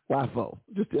 Why for?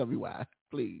 Just tell me why,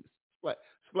 please.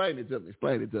 Explain it to me.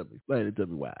 Explain it to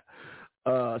me why.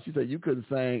 She said you couldn't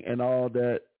sing and all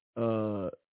that. Wait a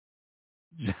minute.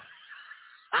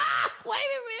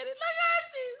 Look how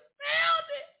she spelled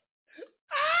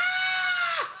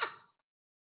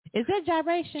it. Is that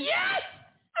gyration? Yes.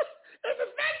 And the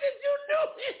fact that you knew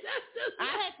it, that's just... I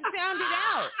had to sound it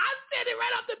out. I said it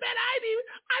right off the bat. I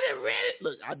didn't read it.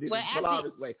 Look, I didn't pull out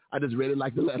this way. I just read it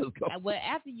like the letters go. Well,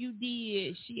 after you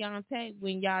did Shiante,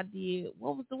 when y'all did,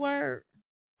 what was the word?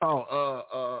 Oh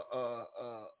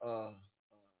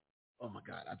my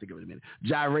God, I think of it in a minute.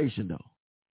 Gyration,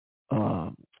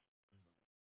 though.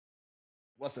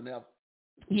 What's an F?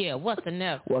 Yeah, what's an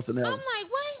F? What's an F? I'm like,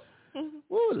 what?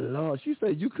 Oh, Lord. She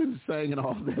said you couldn't sing and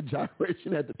all that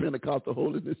gyration at the Pentecostal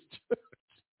Holiness Church.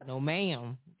 No,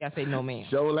 ma'am. I say no, ma'am.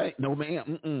 No,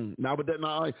 ma'am. Now, but that,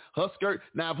 now, her skirt.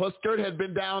 Now, if her skirt had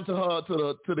been down to her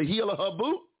to the heel of her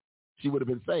boot, she would have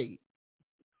been saved.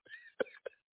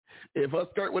 If her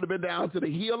skirt would have been down to the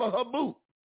heel of her boot,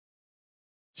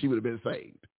 she would have been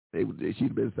saved. She'd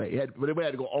have been saved. But it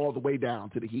had to go all the way down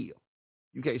to the heel.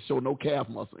 You can't show no calf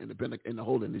muscle in the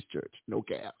Holiness Church. No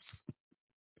calves.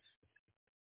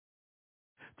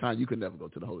 Time you could never go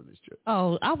to the Holiness Church.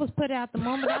 Oh, I was put out the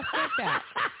moment I stepped out.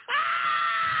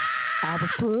 I was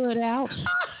put out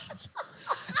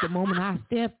the moment I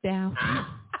stepped out.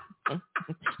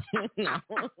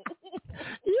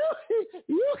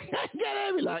 You can't get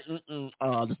at me like,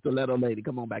 the stiletto lady.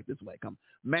 Come on back this way. Come,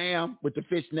 ma'am, with the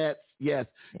fishnets. Yes,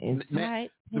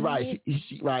 right. Right.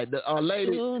 She right. The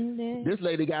lady. This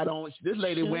lady got on. This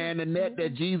lady wearing the net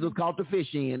that Jesus caught the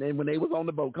fish in, and when they was on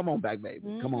the boat. Come on back,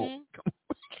 baby. Come on.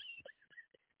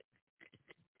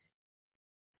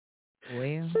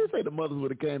 Well, she say the mothers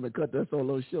would have came and cut that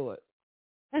solo short.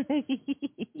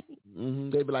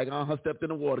 They'd be like, stepped in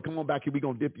the water. Come on back here. We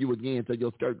gonna dip you again till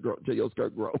your skirt grow.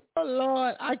 Oh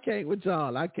Lord, I can't with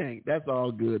y'all. I can't. That's all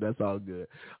good.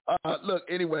 Look,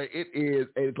 anyway, it is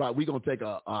 8:00. We gonna take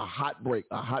a hot break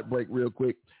real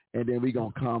quick, and then we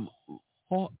gonna come.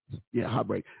 Hot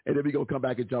break, and then we gonna come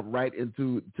back and jump right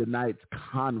into tonight's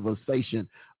conversation.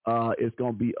 It's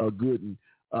gonna be a good one.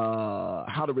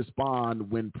 How to respond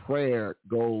when prayer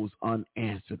goes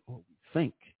unanswered, or we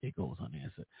think it goes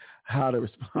unanswered. How to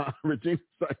respond. Regina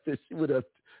said she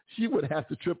would have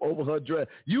to trip over her dress.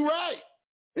 You right.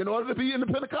 In order to be in the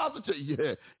Pentecostal church,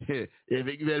 yeah.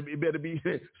 It better be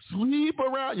sweep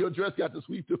around. Your dress got to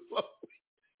sweep the floor.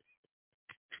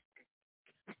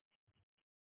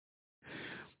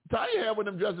 Tanya had one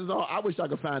of them dresses on. I wish I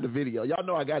could find the video. Y'all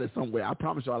know I got it somewhere. I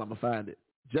promise y'all I'm gonna find it.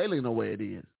 Jalen know where it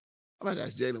is. I'm going to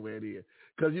ask Jalen where it is.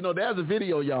 Because, there's a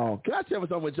video, y'all. Can I share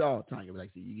something with y'all? Tanya be like,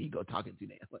 see, you go talking to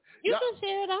now. You can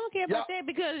share it. I don't care about that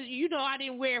because, I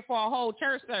didn't wear it for a whole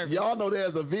church service. Y'all know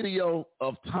there's a video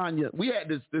of Tanya. We had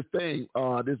this thing,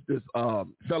 this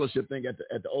fellowship thing at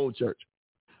the old church.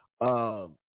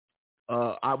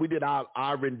 We did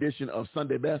our rendition of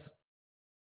Sunday Best.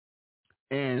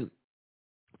 And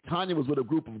Tanya was with a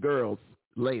group of girls,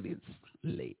 ladies.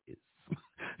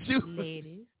 She was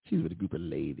with a group of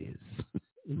ladies.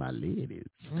 My ladies.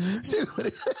 Mm-hmm.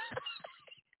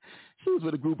 She was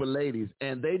with a group of ladies,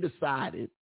 and they decided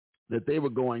that they were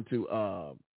going to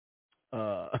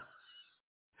that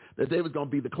they was going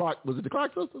to be the Clark. Was it the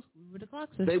Clark sisters? We were the Clark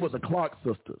sisters. They were the Clark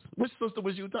sisters. Which sister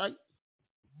was you, Ty?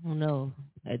 Oh no!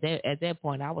 At that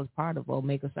point, I was part of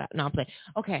Omega Psi. No, I'm playing.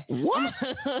 Okay. What?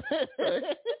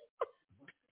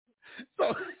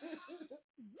 So.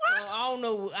 I don't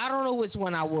know which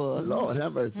one I was. Lord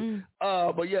have mercy.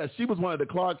 But yeah, she was one of the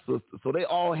Clark sisters. So they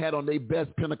all had on their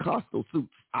best Pentecostal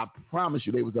suits. I promise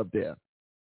you they was up there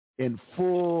in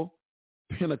full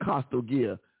Pentecostal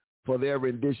gear for their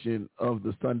rendition of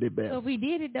the Sunday Best. So we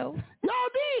did it though.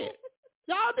 Y'all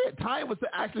did. Ty was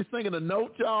actually singing a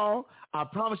note, y'all. I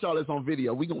promise y'all it's on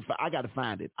video. I got to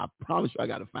find it. I promise you I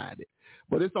got to find it.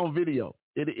 But it's on video.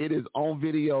 It is on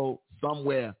video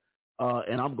somewhere.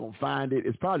 And I'm gonna find it.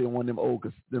 It's probably on one of them old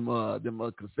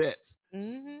cassettes.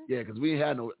 Mm-hmm. Yeah, because we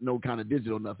had no kind of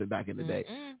digital nothing back in the day.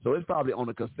 So it's probably on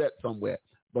a cassette somewhere.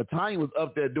 But Tanya was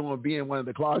up there being one of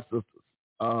the Clark sisters.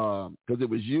 Because it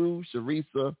was you,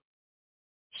 Sharisa,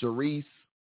 Sharice,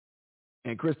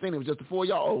 and Christina. It was just the four of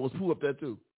y'all. Oh, was Pooh up there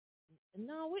too?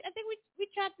 No, I think we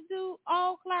tried to do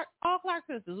all Clark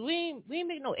sisters. We ain't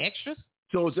make no extras.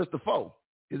 So it's just the four.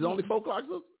 Is it only four Clark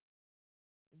sisters?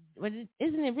 But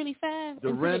isn't it really five?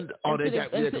 Until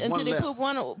they put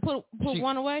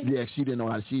one away. Yeah, she didn't know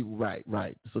how.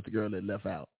 Right. So the girl that left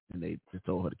out, and they just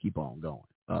told her to keep on going.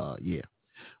 But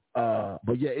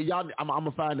yeah, y'all, I'm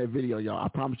gonna find that video, y'all. I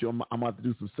promise you, I'm gonna have to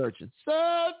do some searching.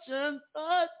 I'm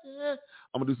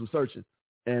gonna do some searching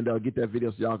and get that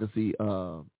video so y'all can see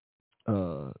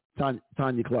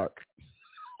Tanya Clark.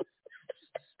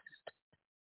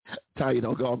 Tanya,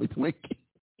 don't call me Twinkie.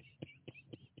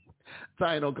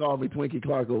 Tanya, don't call me Twinkie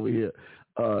Clark over here,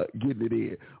 getting it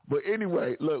in. But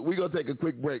anyway, look, we're going to take a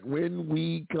quick break. When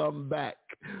we come back,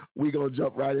 we're going to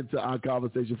jump right into our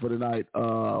conversation for tonight.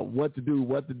 What to do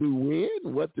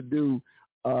when,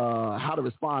 how to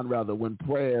respond, rather, when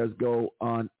prayers go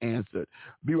unanswered.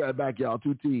 Be right back, y'all.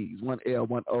 2 T's, 1 L,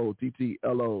 1 O,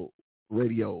 TTLO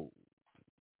Radio.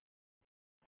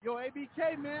 Yo,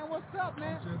 ABK, man, what's up,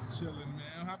 man? I'm just chilling,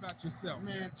 man. How about yourself?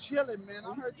 Man, chilling, man.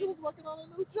 I heard you was working on a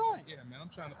new joint. Yeah, man,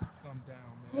 I'm trying to put something down,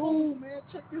 man. Oh, man,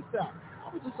 check this out. I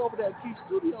was just over there at Key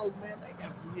Studios, man. They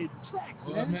got some hidden tracks,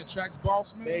 man. Man, tracks boss,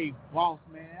 man? They boss,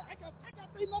 man. I got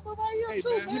their number right here,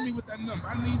 too, man. Hit me with that number.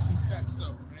 I need some facts,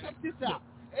 though, man. Check this out.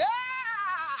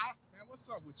 Yeah! Man, what's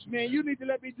up with you? Man, you need to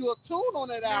let me do a tune on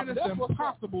that album. It's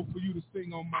impossible for you to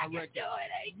sing on my record. I can do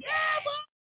it. Yeah, boy.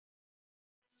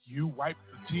 You wipe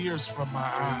the tears from my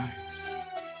eyes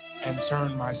and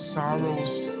turn my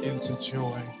sorrows into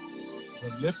joy, the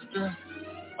lifter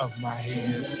of my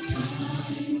head.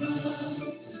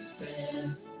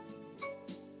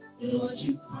 Lord,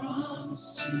 you promised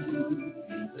to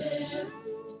be there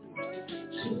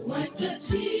to wipe the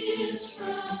tears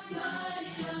from my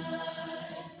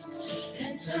eyes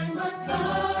and turn my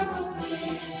sorrow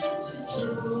into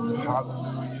joy.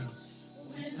 Hallelujah.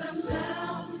 When I'm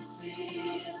down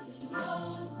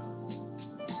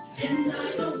and I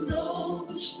don't know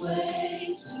which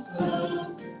way to go,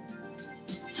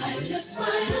 I lift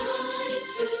my eyes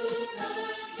to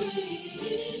the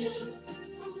hill,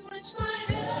 from which my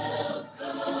help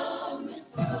cometh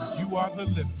from. You are the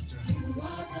lifter. You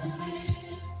are the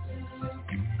lifter.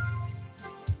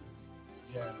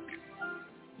 Yeah.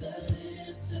 The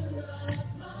lifter of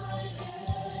my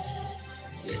head.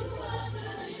 You are the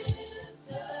lifter.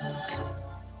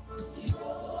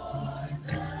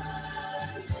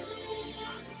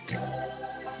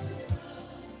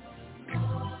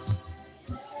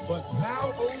 But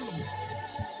thou, O Lord,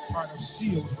 art a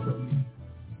shield for me,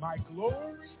 my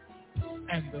glory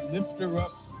and the lifter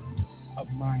up of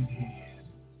mine head.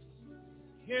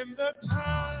 In the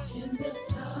time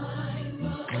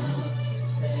of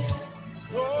despair,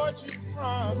 Lord, you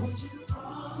promised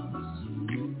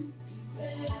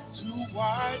to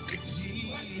wipe the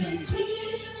tears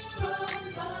from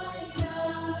my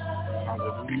eyes.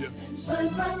 Hallelujah.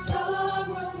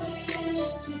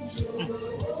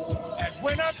 And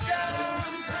when I'm down,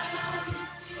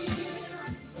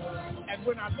 and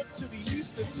when I look to the east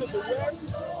and to the west,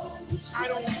 I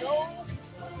don't know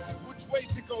which way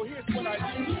to go. Here's what I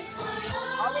do.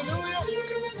 Hallelujah.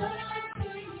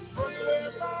 From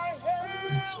where my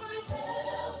help, you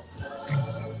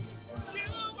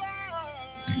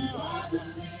are.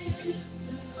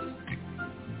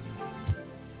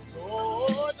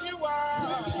 Lord, you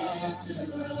are.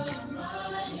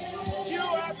 You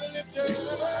are the lifter.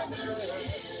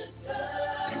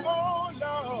 Oh,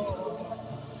 Lord.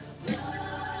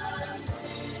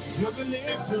 You're the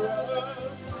lifter of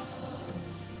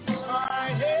my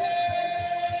head.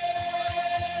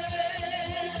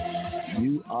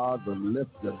 You are the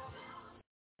lifter.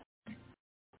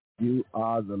 You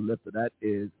are the lifter. That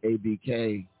is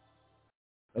ABK,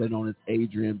 better known as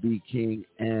Adrian B. King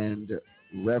and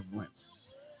Reverence.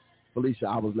 Felicia,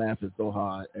 I was laughing so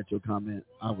hard at your comment.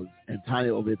 And Tiny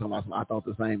over here talking about, I thought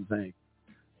the same thing.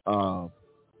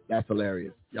 That's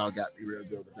hilarious. Y'all got me real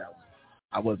good with that one.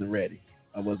 I wasn't ready.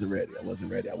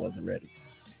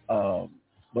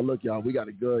 But look, y'all, we got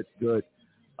a good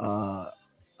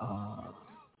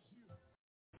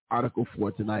article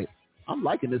for tonight. I'm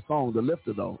liking this song, The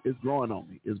Lifter, though. It's growing on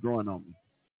me.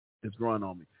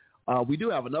 We do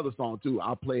have another song, too.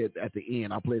 I'll play it at the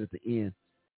end.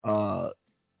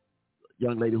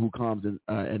 Young lady who comes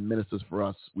and ministers for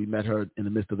us. We met her in the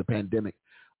midst of the pandemic.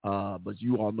 But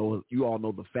you all know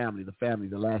the family,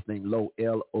 the last name Lowe,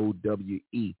 Lowe.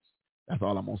 That's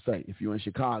all I'm going to say. If you're in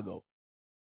Chicago,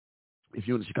 if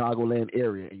you're in the Chicagoland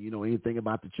area and you know anything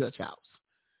about the church house,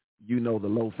 you know the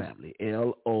Lowe family,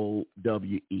 Lowe.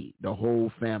 The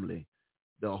whole family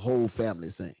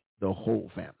sing. The whole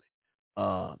family.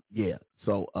 Yeah.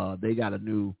 So they got a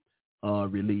new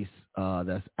release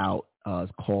that's out.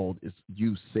 It's called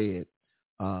You Said.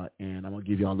 And I'm gonna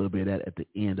give y'all a little bit of that at the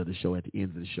end of the show.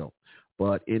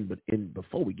 But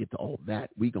before we get to all that,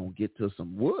 we gonna get to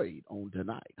some word on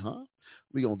tonight, huh?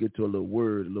 We gonna get to a little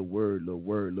word,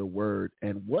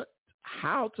 and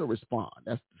how to respond.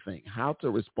 That's the thing. How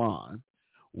to respond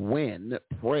when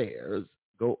prayers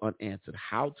go unanswered.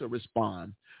 How to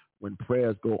respond when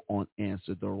prayers go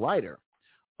unanswered. The writer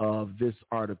of this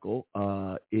article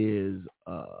is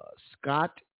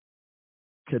Scott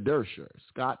Kedersher.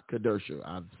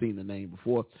 I've seen the name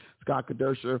before. Scott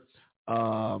Kedersher.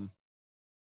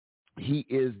 He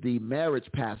is the marriage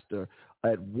pastor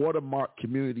at Watermark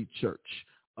Community Church.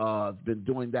 Been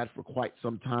doing that for quite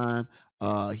some time.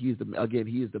 He is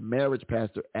the marriage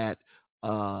pastor at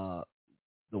the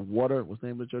Water. What's the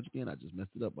name of the church again? I just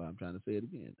messed it up, but I'm trying to say it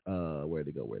again. Where'd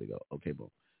it go? Okay,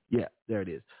 boom. Yeah, there it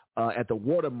is. At the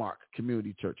Watermark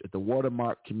Community Church.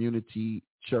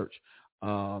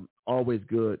 Always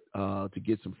good to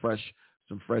get some fresh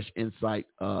insight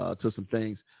to some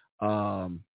things.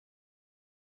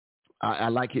 I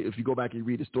like it. If you go back and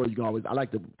read the story, I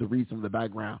like to read some of the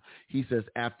background. He says,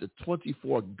 after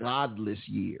 24 godless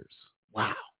years,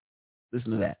 wow,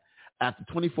 listen to that. After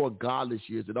 24 godless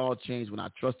years, it all changed when I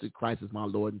trusted Christ as my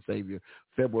Lord and Savior,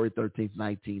 February 13th,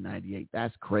 1998.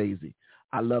 That's crazy.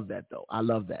 I love that, though. I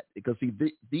love that because, see,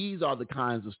 these are the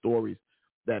kinds of stories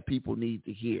that people need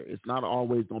to hear. It's not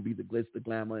always going to be the glitz, the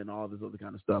glamour, and all this other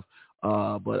kind of stuff.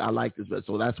 But I like this.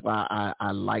 So that's why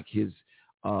I like his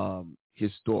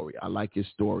story. I like his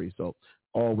story. So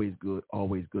always good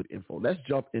info. Let's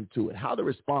jump into it. How to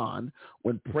respond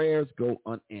when prayers go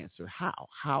unanswered.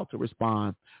 How to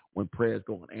respond when prayers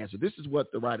go unanswered. This is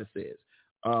what the writer says.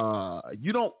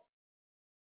 You don't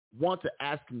want to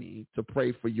ask me to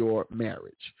pray for your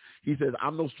marriage. He says,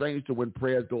 I'm no stranger to when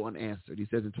prayers go unanswered. He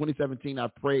says, in 2017, I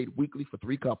prayed weekly for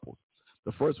 3 couples.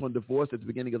 The first one divorced at the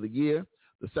beginning of the year,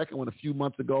 the second one a few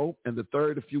months ago, and the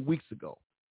third a few weeks ago.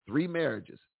 3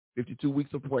 marriages, 52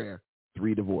 weeks of prayer,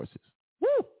 3 divorces.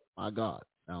 Woo! My God.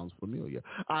 Sounds familiar.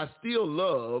 I still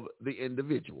love the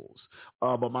individuals,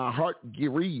 but my heart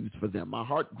grieves for them. My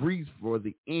heart grieves for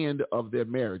the end of their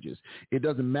marriages. It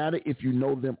doesn't matter if you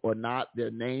know them or not.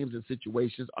 Their names and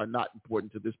situations are not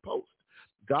important to this post.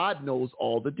 God knows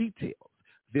all the details.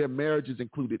 Their marriages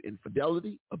included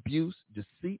infidelity, abuse,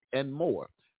 deceit, and more.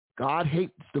 God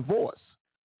hates divorce,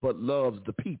 but loves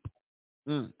the people.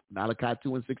 Malachi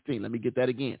 2:16. Let me get that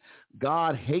again.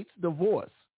 God hates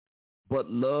divorce, but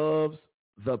loves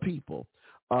the people.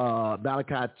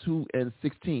 Malachi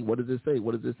 2:16. What does it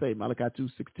say? Malachi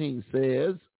 2:16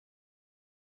 says,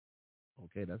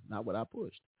 okay, that's not what I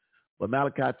pushed. But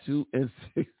Malachi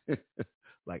 2:16,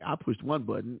 like I pushed one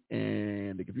button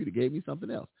and the computer gave me something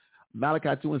else. Malachi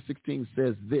 2:16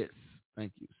 says this.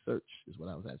 Thank you. Search is what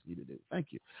I was asking you to do.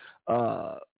 Thank you.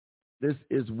 This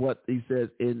is what he says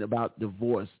about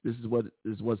divorce. This is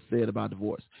what's said about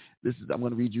divorce. I'm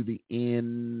going to read you the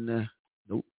end.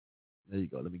 Nope. There you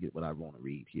go. Let me get what I want to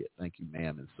read here. Thank you,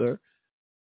 ma'am and sir.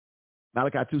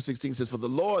 Malachi 2:16 says, for the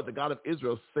Lord, the God of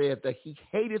Israel, saith that he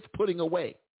hateth putting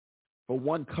away. For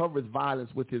one covereth violence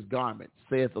with his garment,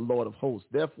 saith the Lord of hosts.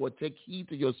 Therefore take heed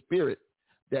to your spirit,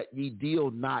 that ye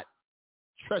deal not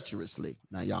treacherously.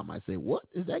 Now y'all might say, what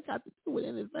has that got to do with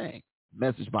anything?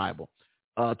 Message Bible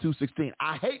 2:16.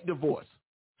 I hate divorce,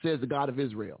 says the God of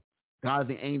Israel. God of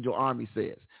the angel army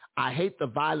says, I hate the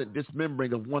violent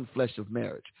dismembering of one flesh of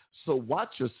marriage. So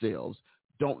watch yourselves.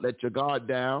 Don't let your guard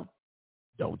down.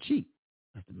 Don't cheat.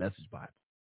 That's the Message Bible.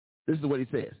 This is what he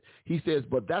says. He says,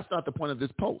 but that's not the point of this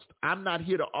post. I'm not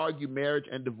here to argue marriage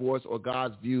and divorce or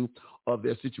God's view of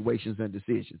their situations and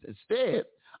decisions. Instead,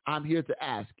 I'm here to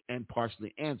ask and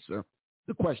partially answer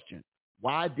the question,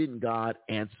 why didn't God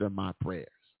answer my prayers?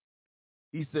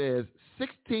 He says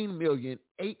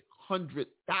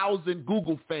 16,800,000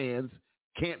 Google fans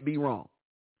can't be wrong.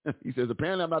 He says,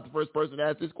 apparently I'm not the first person to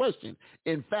ask this question.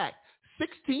 In fact,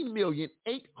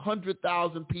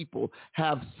 16,800,000 people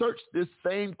have searched this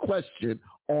same question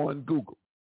on Google.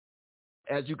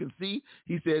 As you can see,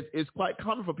 he says it's quite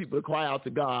common for people to cry out to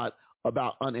God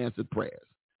about unanswered prayers.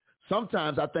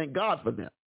 Sometimes I thank God for them.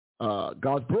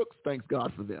 Garth Brooks thanks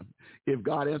God for them. If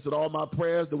God answered all my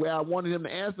prayers the way I wanted him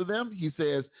to answer them, he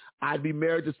says, I'd be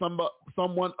married to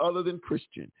someone other than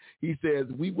Christian. He says,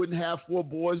 we wouldn't have 4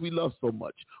 boys we love so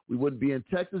much. We wouldn't be in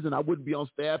Texas, and I wouldn't be on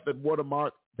staff at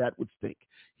Watermark. That would stink.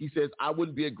 He says, I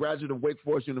wouldn't be a graduate of Wake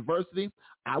Forest University.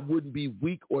 I wouldn't be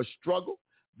weak or struggle.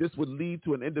 This would lead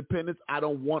to an independence I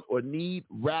don't want or need.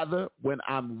 Rather, when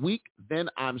I'm weak, then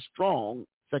I'm strong.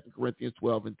 2 Corinthians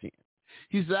 12:10.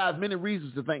 He said, I have many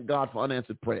reasons to thank God for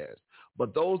unanswered prayers,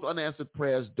 but those unanswered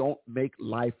prayers don't make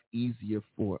life easier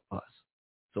for us.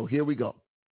 So here we go.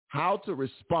 How to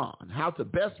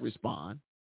best respond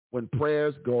when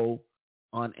prayers go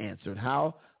unanswered.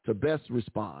 How to best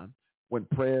respond when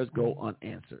prayers go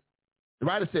unanswered. The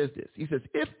writer says this. He says,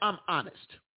 if I'm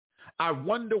honest, I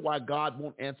wonder why God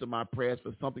won't answer my prayers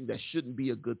for something that shouldn't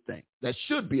be a good thing. That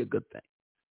should be a good thing.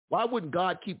 Why wouldn't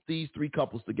God keep these 3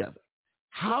 couples together?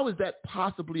 How is that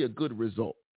possibly a good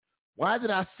result? Why did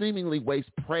I seemingly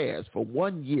waste prayers for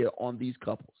 1 year on these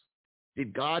couples?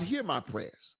 Did God hear my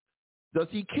prayers? Does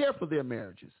he care for their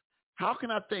marriages? How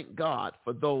can I thank God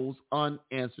for those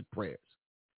unanswered prayers?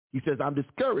 He says, I'm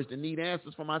discouraged and need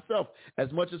answers for myself as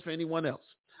much as for anyone else.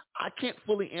 I can't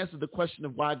fully answer the question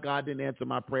of why God didn't answer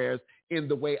my prayers in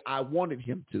the way I wanted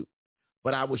him to.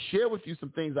 But I will share with you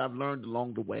some things I've learned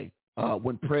along the way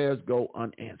when prayers go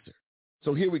unanswered.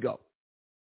 So here we go.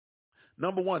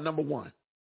 Number one.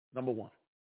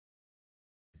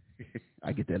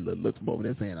 I get that little look from over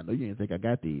there saying, I know you didn't think I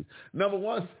got these. Number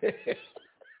 1 says, I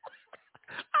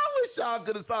wish y'all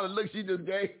could have saw the look she just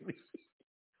gave me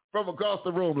from across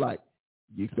the room like,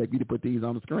 you expect me to put these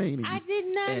on the screen? I did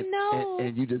not know.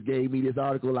 And you just gave me this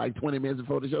article like 20 minutes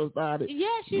before the show started?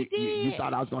 Yes, you did. You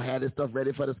thought I was going to have this stuff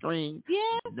ready for the screen?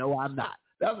 Yes. No, I'm not.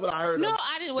 That's what I heard. No,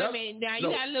 I didn't. Wait a minute. Now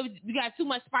you got too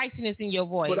much spiciness in your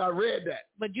voice. But I read that.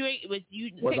 But you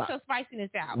take some spiciness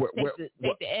out.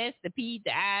 Take the S, the P,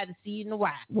 the I, the C, and the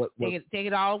Y. Take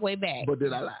it all the way back. But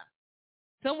did I lie?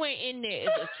 Somewhere in there is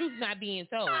the truth not being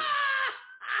told.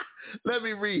 Let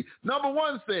me read. Number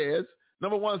one says,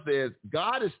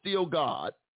 God is still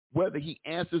God, whether he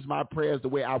answers my prayers the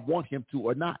way I want him to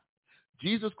or not.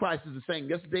 Jesus Christ is the same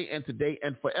yesterday and today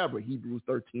and forever, Hebrews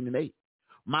 13:8.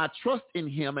 My trust in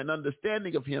him and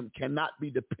understanding of him cannot be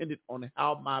dependent on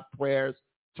how my prayers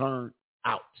turn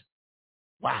out.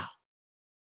 Wow.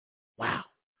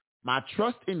 My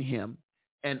trust in him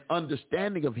and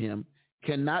understanding of him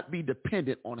cannot be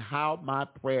dependent on how my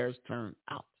prayers turn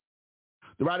out.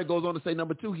 The writer goes on to say,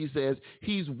 number 2, he says,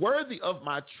 he's worthy of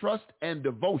my trust and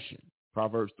devotion.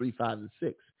 Proverbs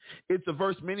 3:5-6. It's a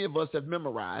verse many of us have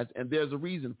memorized, and there's a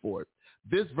reason for it.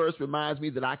 This verse reminds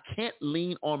me that I can't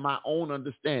lean on my own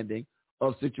understanding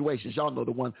of situations. Y'all know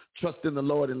the one, trust in the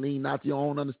Lord and lean not to your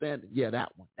own understanding. Yeah,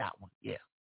 that one, yeah.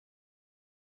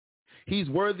 He's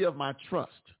worthy of my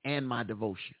trust and my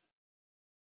devotion.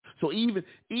 So even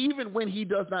when he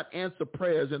does not answer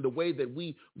prayers in the way that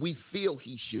we feel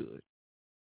he should,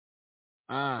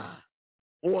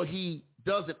 or he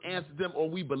doesn't answer them, or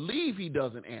we believe he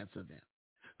doesn't answer them.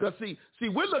 Because see,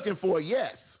 we're looking for a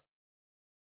yes.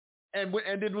 And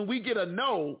then when we get a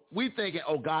no, we thinking,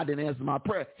 oh, God didn't answer my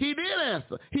prayer. He did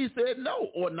answer. He said no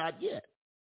or not yet.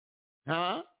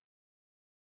 Huh?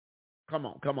 Come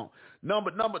on.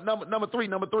 Number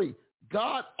three.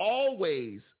 God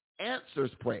always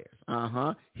answers prayers.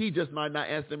 He just might not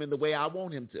answer them in the way I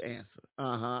want him to answer.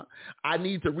 I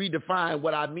need to redefine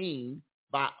what I mean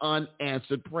by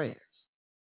unanswered prayers.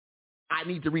 I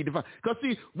need to redefine. Because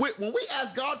see, when we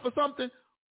ask God for something,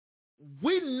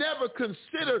 we never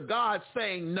consider God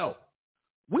saying no.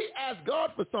 We ask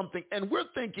God for something and we're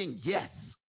thinking yes.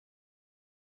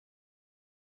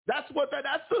 We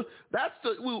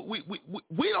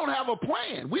don't have a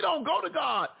plan. We don't go to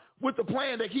God with the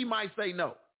plan that he might say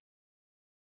no.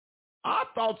 Our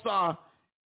thoughts are,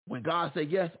 when God say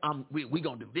yes, we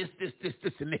gonna do this,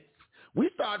 and this. We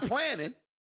start planning.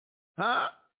 Huh?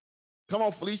 Come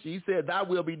on, Felicia. He said, thy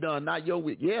will be done, not your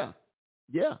will. Yeah.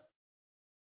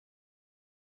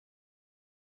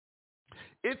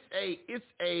 It's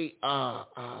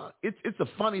a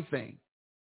funny thing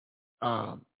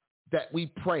that we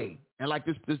pray. And like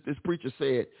this preacher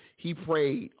said, he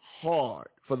prayed hard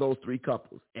for those three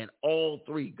couples. And all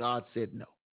three, God said no.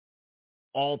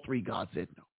 All three, God said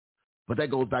no. But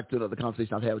that goes back to the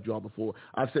conversation I've had with you all before.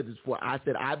 I've said this before. I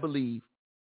said, I believe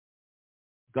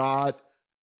God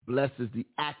blesses the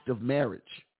act of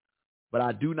marriage, but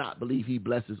I do not believe he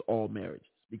blesses all marriages.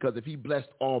 Because if he blessed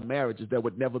all marriages, there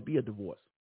would never be a divorce.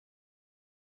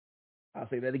 I'll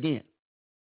say that again.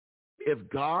 If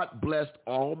God blessed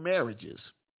all marriages,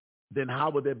 then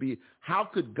how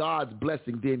could God's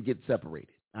blessing then get separated?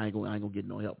 I ain't gonna get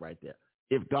no help right there.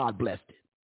 If God blessed it.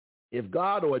 If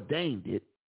God ordained it,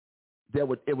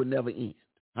 it would never end.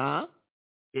 Huh?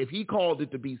 If he called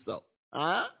it to be so.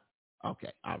 Huh?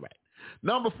 Okay, all right.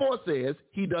 Number 4 says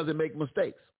he doesn't make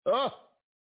mistakes.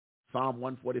 Psalm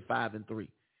 145:3.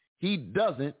 He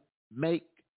doesn't make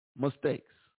mistakes.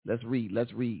 Let's read.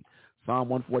 Psalm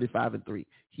 145:3.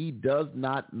 He does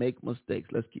not make mistakes.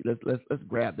 Let's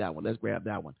grab that one.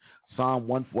 Psalm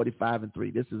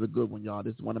 145:3. This is a good one, y'all.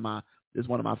 This is one of my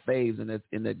faves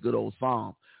in that good old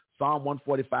Psalm. Psalm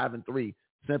 145:3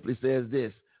 simply says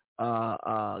this: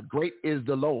 great is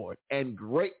the Lord and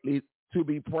greatly to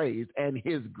be praised, and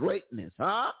his greatness,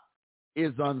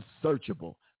 is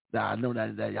unsearchable. Now, I know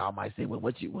that y'all might say,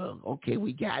 okay,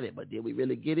 we got it, but did we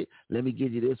really get it? Let me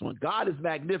give you this one. God is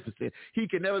magnificent. He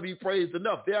can never be praised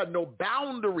enough. There are no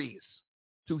boundaries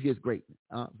to his greatness.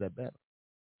 Is that better?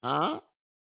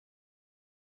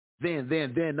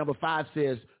 Then number 5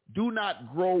 says, do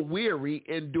not grow weary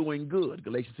in doing good,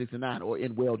 Galatians 6:9, or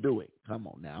in well-doing. Come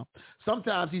on now.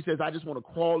 Sometimes he says, I just want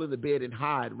to crawl in the bed and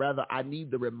hide. Rather, I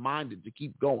need the reminder to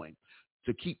keep going,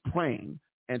 to keep praying,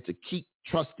 and to keep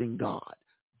trusting God.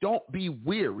 Don't be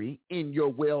weary in your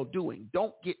well-doing.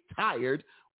 Don't get tired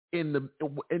in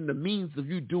the means of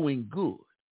you doing good.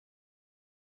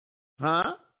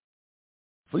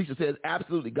 Felicia says,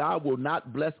 absolutely, God will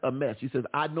not bless a mess. She says,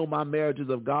 I know my marriage is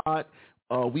of God.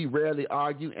 We rarely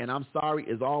argue, and I'm sorry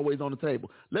is always on the table.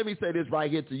 Let me say this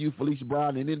right here to you, Felicia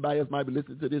Brown, and anybody else might be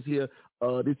listening to this here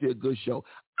good show.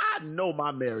 I know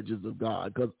my marriage is of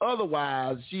God, because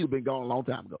otherwise she'd have been gone a long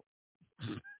time ago.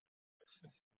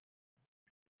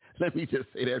 Let me just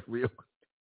say that real quick.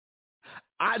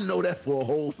 I know that for a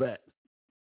whole fact.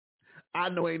 I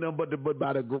know ain't nothing but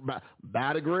by the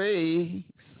grace.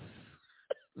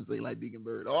 Say like Deacon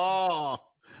Bird. Oh,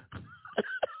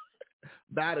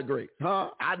 by the grace.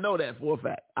 I know that for a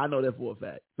fact.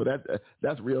 So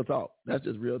that's real talk. That's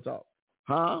just real talk.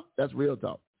 That's real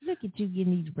talk. Look at you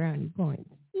getting these brownie points.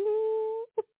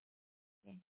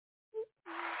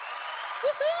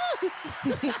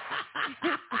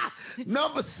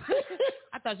 Number 6.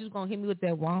 I thought you was gonna hit me with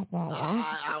that womp womp.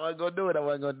 I wasn't gonna do it. I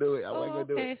wasn't gonna do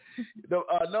it.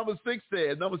 Number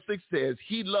 6 says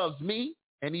he loves me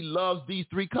and he loves these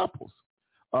three couples.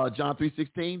 John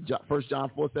 3:16, 1 John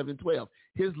 4:7-12.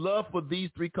 His love for these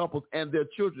three couples and their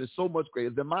children is so much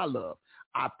greater than my love.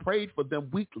 I prayed for them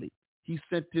weekly. He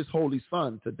sent his holy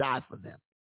son to die for them.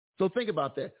 So think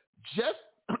about that. Just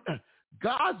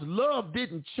God's love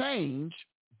didn't change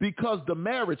because the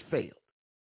marriage failed.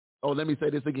 Oh, let me say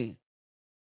this again.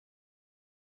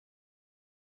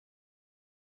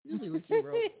 You see what you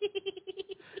wrote.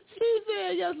 She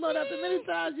said, yes, Lord, after many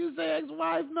times you say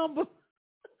ex-wife number.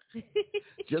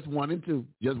 Just 1 and 2.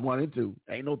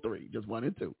 Ain't no 3. Just 1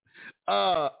 and 2.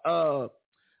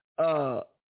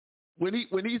 When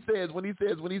he said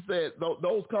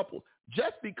those couples,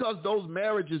 just because those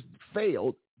marriages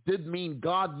failed didn't mean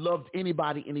God loved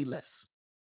anybody any less.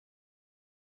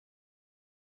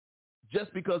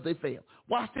 Just because they failed.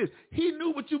 Watch this. He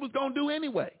knew what you was going to do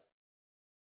anyway.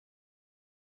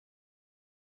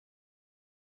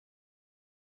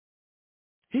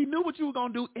 He knew what you were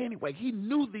going to do anyway. He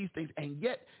knew these things, and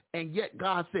yet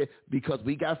God said, because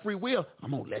we got free will,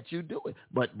 I'm gonna let you do it.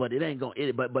 But it ain't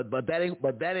gonna. But that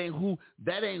ain't who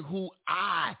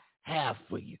I have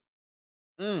for you.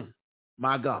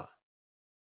 My God,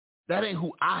 that ain't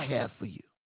who I have for you.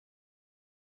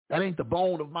 That ain't the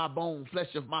bone of my bone,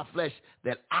 flesh of my flesh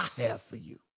that I have for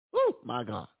you. My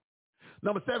God.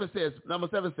 Number seven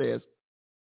says,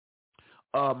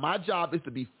 my job is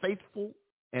to be faithful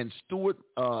and steward,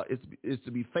 is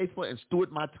to be faithful and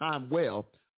steward my time well,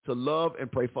 to love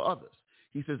and pray for others.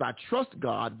 He says, I trust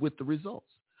God with the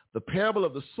results. The parable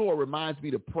of the sower reminds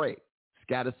me to pray,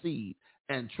 scatter seed,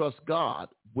 and trust God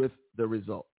with the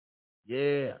result.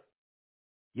 Yeah.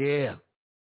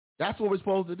 That's what we're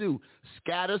supposed to do.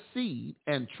 Scatter seed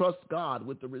and trust God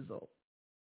with the result.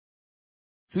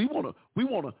 So we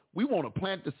want to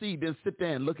plant the seed, then sit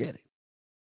there and look at it.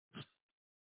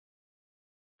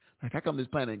 Like, how come this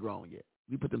plant ain't grown yet?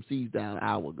 We put them seeds down an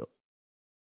hour ago.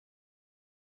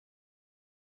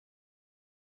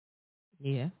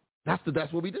 Yeah.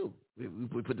 That's what we do.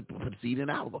 We put the seed in an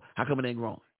hour ago. How come it ain't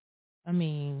grown? I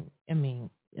mean, to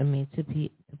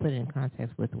put it in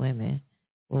context with women,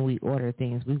 when we order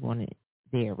things, we want it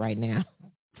there right now.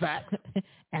 Fact.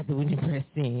 After we press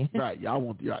in. Right.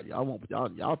 Y'all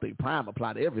think Prime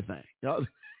apply to everything. Y'all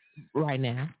right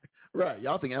now. Right.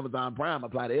 Y'all think Amazon Prime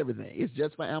apply to everything. It's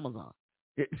just for Amazon.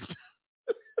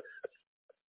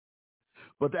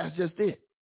 But that's just it.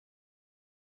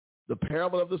 The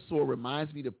parable of the sower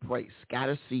reminds me to pray,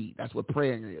 scatter seed. That's what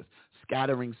praying is.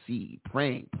 Scattering seed,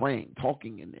 praying,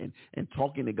 talking and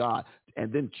talking to God,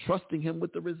 and then trusting him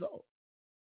with the result.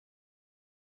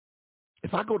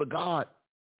 If I go to God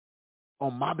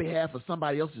on my behalf or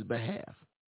somebody else's behalf,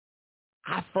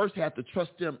 I first have to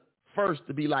trust him first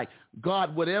to be like,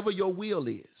 God, whatever your will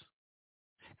is.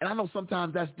 And I know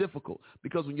sometimes that's difficult,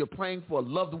 because when you're praying for a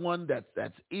loved one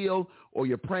that's ill, or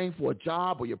you're praying for a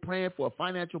job, or you're praying for a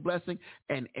financial blessing,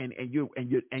 and you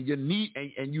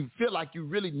feel like you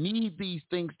really need these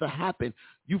things to happen,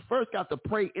 you first got to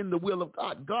pray in the will of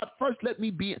God. God, first let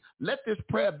this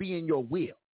prayer be in your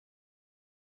will.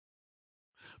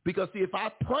 Because see, if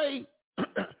I pray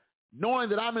knowing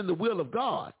that I'm in the will of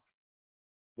God,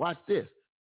 watch this.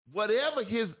 Whatever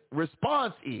his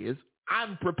response is,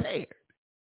 I'm prepared.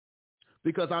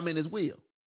 Because I'm in his will.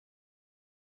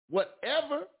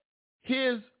 Whatever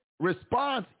his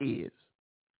response is,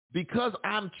 because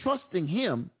I'm trusting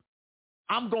him,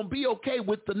 I'm going to be okay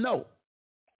with the no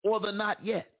or the not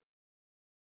yet.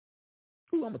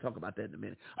 Ooh, I'm going to talk about that in a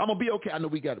minute. I'm going to be okay. I know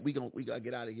we got to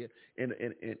get out of here in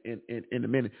a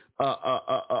minute.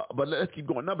 But let's keep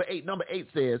going. Number eight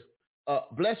says,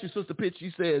 bless you, Sister Pitch.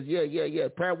 She says, yeah,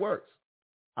 prayer works.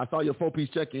 I saw your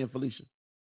 4-piece check-in, Felicia.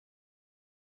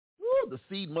 The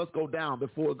seed must go down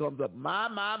before it comes up.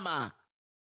 My.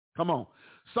 Come on.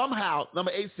 Somehow,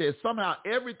 number 8 says, somehow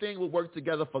everything will work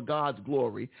together for God's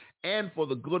glory and for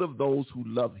the good of those who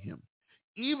love him.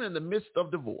 Even in the midst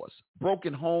of divorce,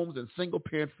 broken homes, and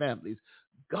single-parent families,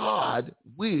 God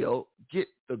will get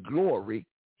the glory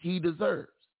he deserves.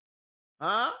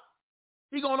 Huh?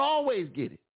 He's going to always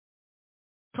get it.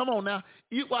 Come on now.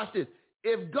 You watch this.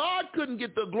 If God couldn't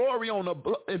get the glory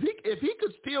if he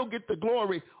could still get the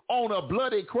glory on a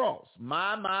bloody cross,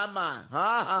 my,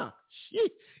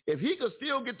 shit. If he could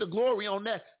still get the glory on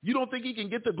that, you don't think he can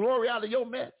get the glory out of your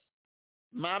mess?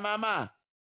 My.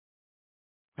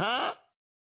 Huh?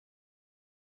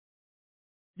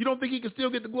 You don't think he can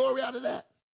still get the glory out of that?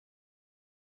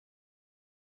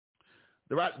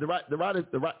 The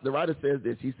writer says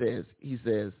this. He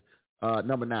says,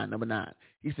 number nine.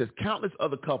 He says, countless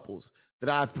other couples that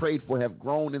I've prayed for have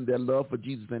grown in their love for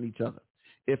Jesus and each other.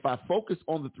 If I focus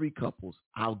on the 3 couples,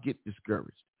 I'll get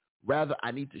discouraged. Rather,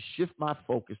 I need to shift my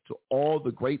focus to all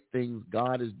the great things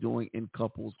God is doing in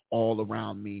couples all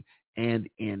around me and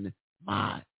in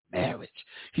my marriage.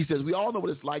 He says, we all know what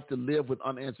it's like to live with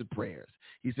unanswered prayers.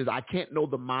 He says, I can't know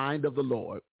the mind of the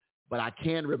Lord, but I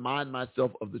can remind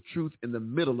myself of the truth in the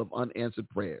middle of unanswered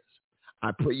prayers.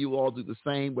 I pray you all do the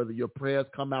same, whether your prayers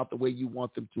come out the way you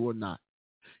want them to or not.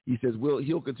 He says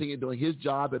he'll continue doing his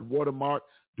job at Watermark,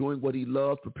 doing what he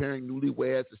loves, preparing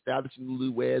newlyweds, establishing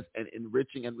newlyweds, and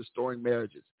enriching and restoring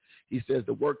marriages. He says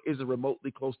the work isn't remotely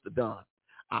close to done.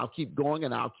 I'll keep going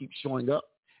and I'll keep showing up,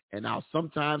 and I'll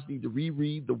sometimes need to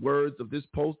reread the words of this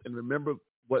post and remember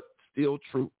what's still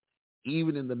true,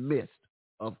 even in the midst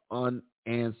of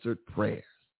unanswered prayers.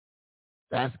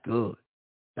 That's good.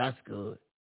 That's good.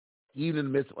 Even in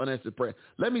the midst of unanswered prayer.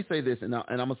 Let me say this, and I'm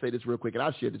going to say this real quick, and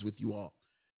I'll share this with you all.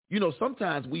 You know,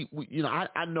 sometimes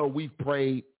I know we've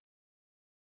prayed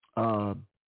for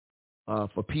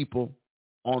people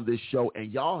on this show,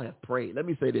 and y'all have prayed. Let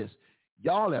me say this.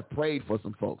 Y'all have prayed for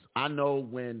some folks. I know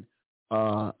when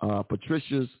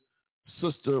Patricia's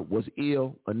sister was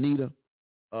ill, Anita,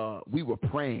 we were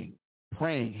praying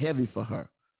heavy for her.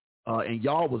 And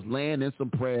y'all was laying in some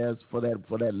prayers for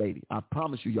that lady. I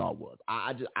promise you y'all was.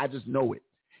 I just know it.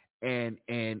 And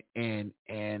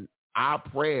our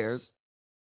prayers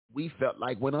we felt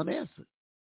like went unanswered.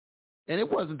 And it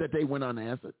wasn't that they went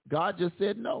unanswered. God just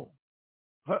said no.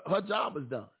 Her job was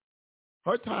done.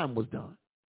 Her time was done.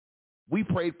 We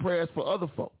prayed prayers for other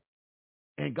folk.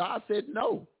 And God said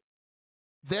no.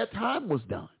 Their time was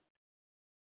done.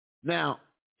 Now,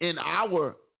 in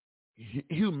our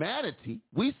humanity,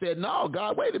 we said, no,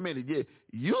 God, wait a minute.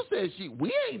 You said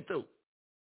we ain't through.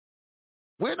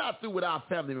 We're not through with our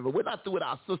family member. We're not through with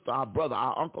our sister, our brother,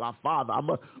 our uncle, our father, our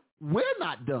mother. We're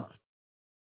not done.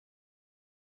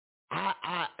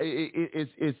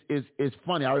 It's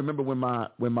funny. I remember when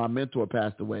my mentor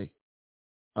passed away.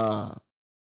 That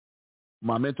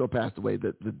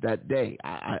day.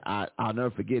 I'll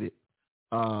never forget it.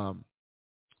 I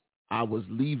was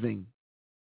leaving.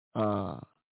 I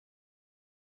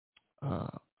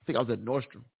think I was at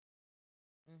Nordstrom.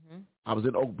 Mm-hmm. I was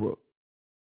in Oak Brook,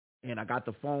 and I got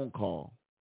the phone call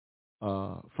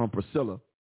from Priscilla,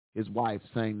 his wife,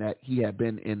 saying that he had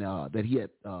been in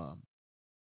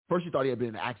first, she thought he had been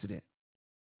in an accident,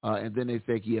 and then they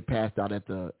said he had passed out at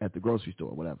the grocery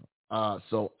store or whatever.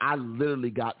 So I literally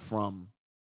got from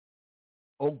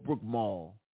Oak Brook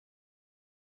Mall,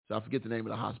 so I forget the name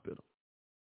of the hospital,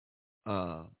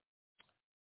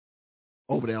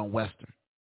 over there on Western.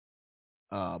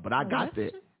 But I got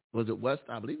there. Was it West?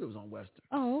 I believe it was on Western.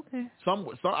 Oh, okay. Some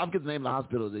I forget the name of the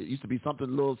hospital. It used to be something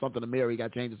to Mary.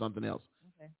 Got changed to something else.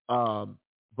 Okay.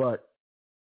 But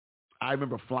I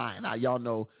remember flying. Y'all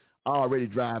know I already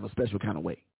drive a special kind of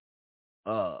way.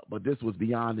 But this was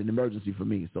beyond an emergency for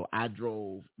me. So I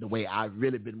drove the way I've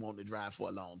really been wanting to drive for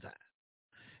a long time.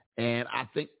 And I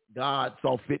think God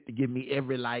saw fit to give me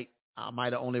every light. I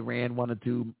might have only ran one or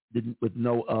two with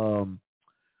no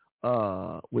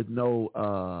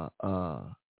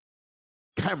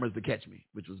cameras to catch me,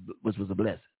 which was a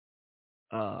blessing.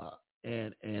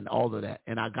 And all of that.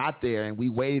 And I got there and we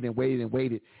waited and waited and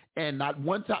waited. And not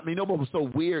one time, what was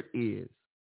so weird is,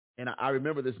 and I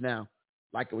remember this now,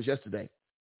 like it was yesterday.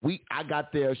 I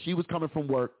got there. She was coming from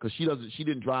work because she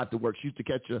didn't drive to work. She used to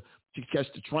catch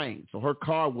the train. So her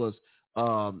car was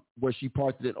where she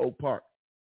parked it in Oak Park.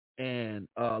 And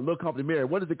little company Mary,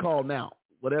 what is it called now?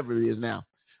 Whatever it is now.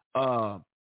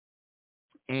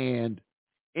 And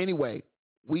anyway,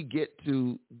 we get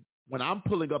to, when I'm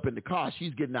pulling up in the car,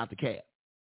 she's getting out the cab.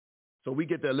 So we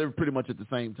get there pretty much at the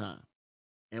same time.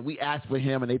 And we ask for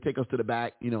him, and they take us to the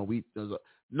back.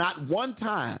 Not one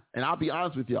time, and I'll be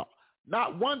honest with y'all,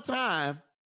 not one time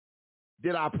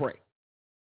did I pray.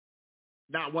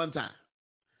 Not one time.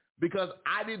 Because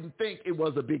I didn't think it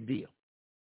was a big deal.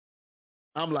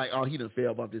 I'm like, oh, he done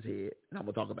fell above his head, and I'm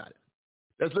going to talk about it.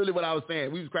 That's literally what I was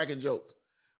saying. We was cracking jokes.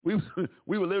 We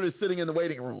were literally sitting in the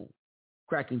waiting room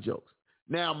cracking jokes.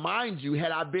 Now, mind you,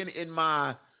 had I been in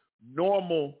my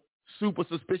normal, super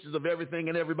suspicious of everything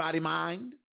and everybody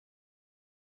mind,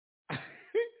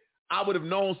 I would have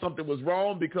known something was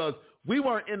wrong because we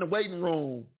weren't in the waiting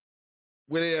room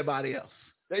with everybody else.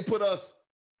 They put us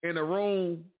in a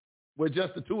room with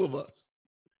just the two of us.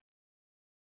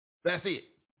 That's it.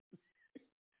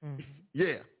 Mm-hmm.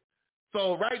 Yeah.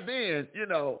 So right then,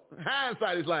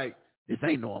 hindsight is like, this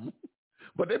ain't normal.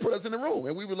 But they put us in the room,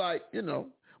 and we were like,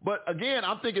 But again,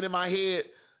 I'm thinking in my head,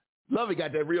 Lovey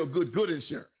got that real good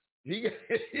insurance. He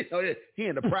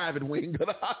in the private wing of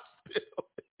the hospital.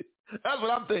 That's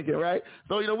what I'm thinking, right?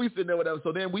 So, we sitting there with them.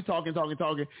 So then we talking,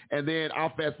 and then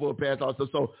I'll fast forward past also.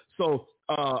 So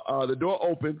the door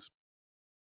opens,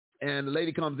 and the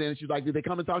lady comes in, and she's like, did they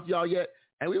come and talk to y'all yet?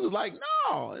 And we was like,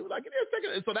 no. It was like, give me a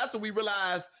second. And so that's when we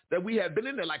realized that we had been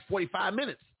in there like 45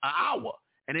 minutes, an hour,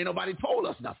 and ain't nobody told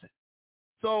us nothing.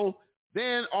 So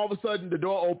then all of a sudden the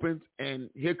door opens, and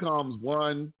here comes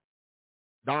one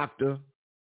doctor,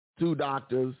 two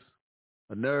doctors,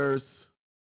 a nurse,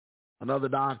 another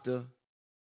doctor,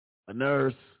 a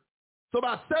nurse. So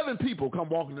about 7 people come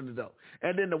walking in the door.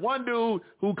 And then the one dude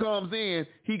who comes in,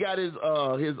 he got his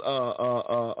what's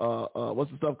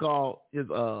the stuff called?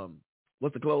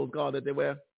 What's the clothes called that they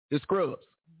wear? His scrubs.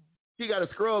 He got his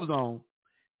scrubs on.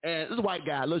 And this is a white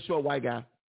guy, a little short white guy.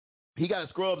 He got his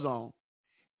scrubs on.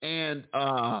 And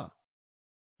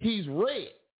he's red.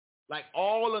 Like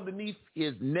all underneath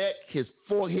his neck, his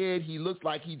forehead, he looks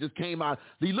like he just came out.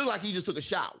 He looked like he just took a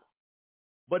shower.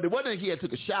 But it wasn't like he had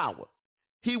took a shower.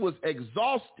 He was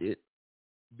exhausted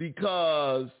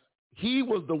because he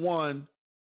was the one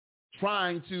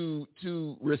trying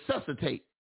to resuscitate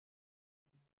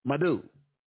my dude.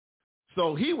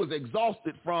 So he was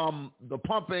exhausted from the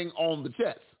pumping on the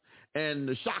chest and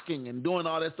the shocking and doing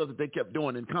all that stuff that they kept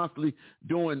doing and constantly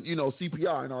doing,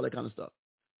 CPR and all that kind of stuff.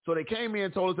 So they came in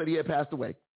and told us that he had passed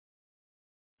away.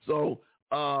 So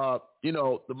his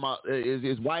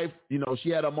wife, she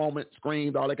had a moment,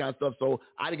 screamed, all that kind of stuff. So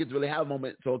I didn't get to really have a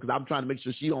moment. So, cause I'm trying to make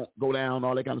sure she don't go down,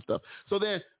 all that kind of stuff. So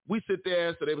then we sit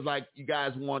there. So they was like, you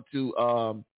guys want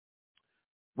to,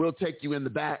 we'll take you in the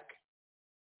back,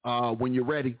 when you're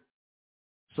ready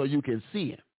so you can see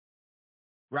him.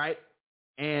 Right.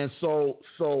 And so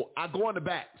I go in the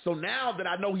back. So now that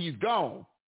I know he's gone,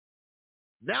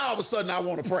 now all of a sudden I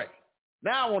want to pray.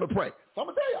 Now I want to pray. So I'm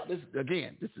gonna tell y'all this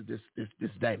again. This is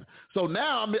Dana. So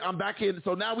now I'm back in.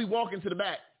 So now we walk into the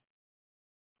back.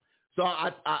 So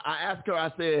I asked her.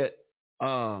 I said,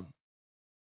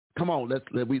 "Come on,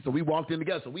 So we walked in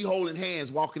together. So we holding hands,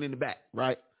 walking in the back,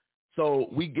 right? So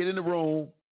we get in the room,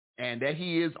 and there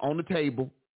he is on the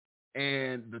table,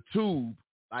 and the tube,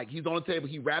 like he's on the table.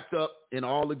 He wrapped up in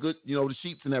all the good, the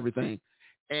sheets and everything,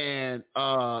 and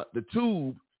the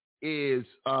tube is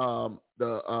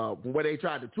where they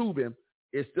tried to tube him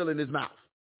is still in his mouth,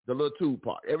 the little tube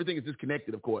part. Everything is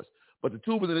disconnected, of course, but the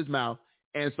tube is in his mouth,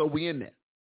 and so we in there.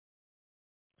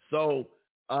 So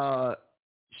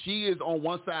she is on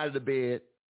one side of the bed,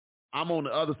 I'm on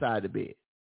the other side of the bed,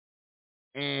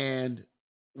 and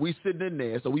we sitting in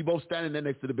there. So we both standing there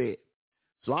next to the bed.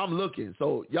 So I'm looking.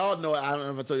 So y'all know, I don't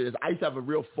know if I told you this, I used to have a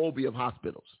real phobia of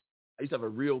hospitals. I'm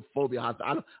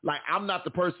not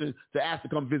the person to ask to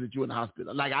come visit you in the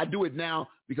hospital. Like, I do it now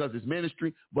because it's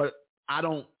ministry, but I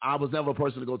was never a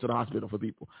person to go to the hospital for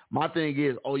people. My thing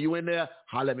is, you in there?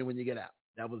 Holler at me when you get out.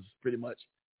 That was pretty much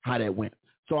how that went.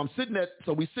 So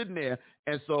we sitting there,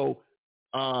 and so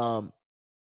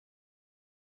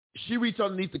she reached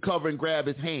underneath the cover and grabbed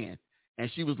his hand,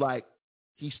 and she was like,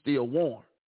 he's still warm.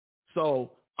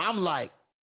 So I'm like,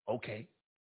 okay,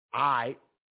 all right.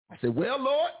 I said, well,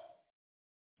 Lord,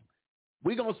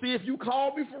 we're going to see if you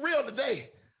call me for real today.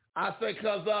 I said,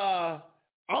 because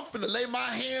I'm finna lay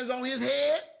my hands on his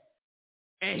head,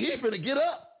 and he's finna get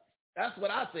up. That's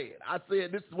what I said. I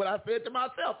said, this is what I said to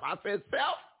myself. I said,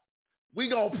 self, we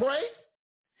going to pray,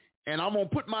 and I'm going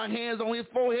to put my hands on his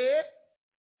forehead,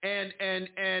 and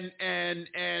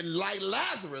like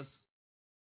Lazarus,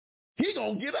 he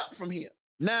going to get up from here.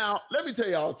 Now, let me tell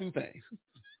y'all two things.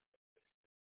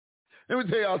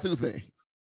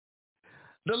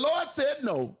 The Lord said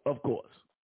no, of course.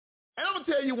 And I'm going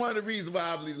to tell you one of the reasons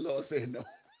why I believe the Lord said no.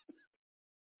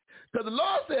 Because the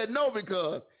Lord said no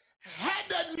because had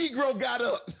that Negro got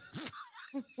up,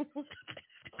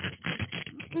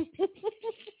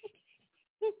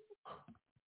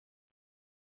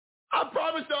 I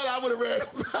promise y'all I would have read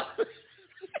about it.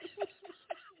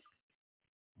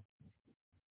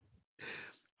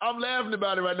 I'm laughing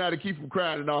about it right now to keep from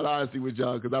crying, in all honesty with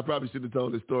y'all, because I probably shouldn't have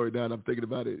told this story now, and I'm thinking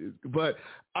about it. But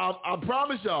I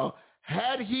promise y'all,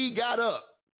 had he got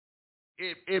up,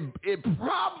 it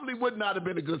probably would not have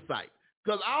been a good sight,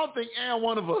 because I don't think any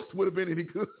one of us would have been any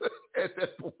good at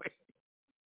that point.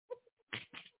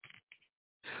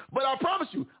 But I promise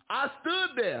you, I stood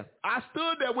there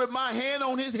with my hand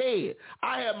on his head.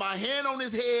 I had my hand on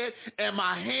his head and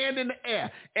my hand in the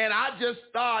air. And I just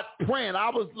started praying. I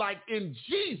was like, in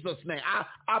Jesus' name.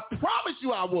 I promise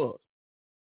you I was.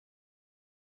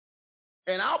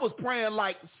 And I was praying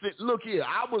like, look here,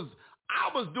 I was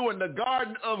doing the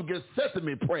Garden of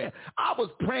Gethsemane prayer. I was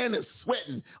praying and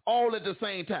sweating all at the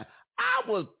same time. I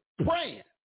was praying.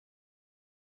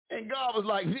 And God was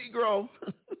like, Negro,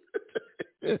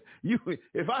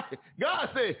 God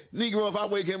said, Negro, if I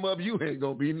wake him up, you ain't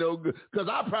going to be no good. Because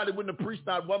I probably wouldn't have preached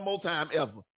out one more time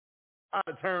ever. I'd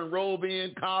have turned robe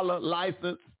in, collar,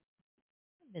 license.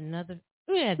 We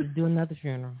had to do another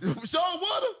funeral. Sure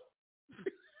would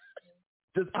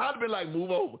have. I'd have been like, move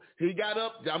over. He got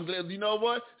up. I'm glad, you know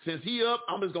what? Since he up,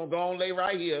 I'm just going to go on lay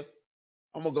right here.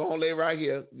 I'm going to go on lay right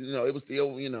here. It was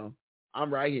still,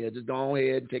 I'm right here. Just go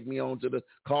ahead and take me on to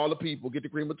call the people, get the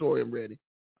crematorium ready.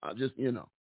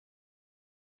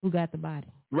 Who got the body?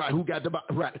 Right, who got the body?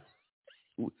 Right.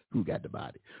 Who got the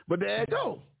body? But there you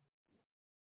go.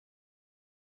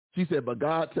 She said, but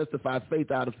God testifies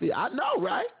faith out of fear. I know,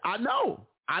 right? I know.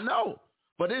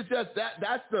 But it's just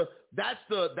that's the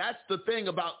thing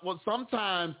about, well,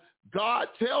 sometimes God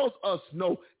tells us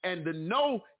no, and the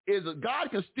no is God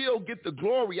can still get the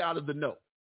glory out of the no.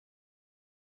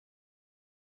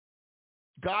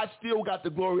 God still got the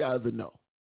glory out of the no.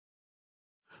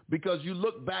 Because you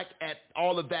look back at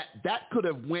all of that could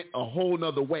have went a whole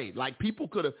nother way. Like the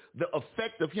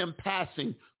effect of him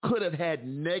passing could have had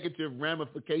negative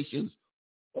ramifications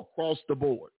across the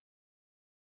board.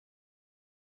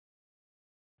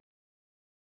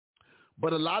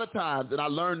 But a lot of times, and I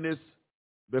learned this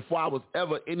before I was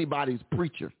ever anybody's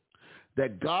preacher,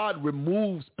 that God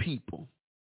removes people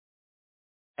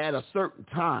at a certain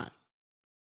time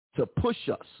to push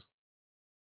us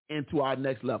into our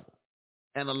next level.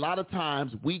 And a lot of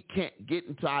times we can't get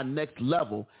into our next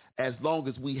level as long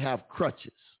as we have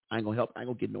crutches. I ain't gonna help. I ain't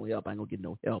gonna get no help. I ain't gonna get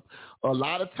no help. A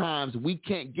lot of times we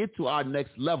can't get to our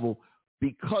next level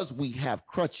because we have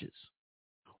crutches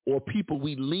or people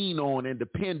we lean on and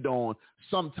depend on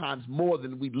sometimes more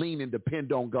than we lean and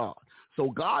depend on God. So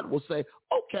God will say,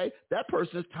 okay, that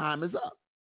person's time is up.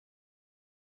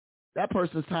 That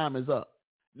person's time is up.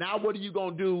 Now what are you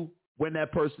going to do when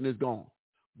that person is gone?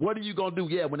 What are you going to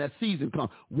do, when that season comes?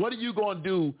 What are you going to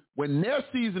do when their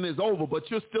season is over, but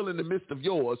you're still in the midst of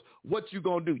yours? What you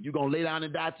going to do? You going to lay down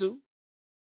and die too?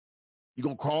 You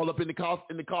going to crawl up in the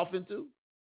coffin too?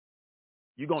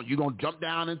 You going to jump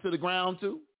down into the ground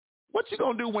too? What you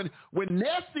going to do when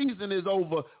their season is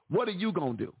over? What are you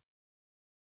going to do?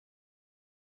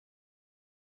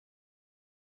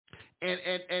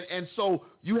 And so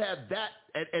you have that,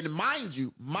 and mind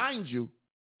you,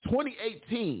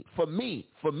 2018 for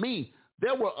me,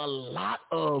 there were a lot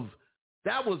of,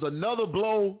 that was another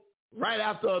blow right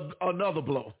after another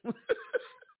blow.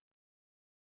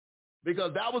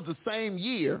 Because that was the same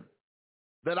year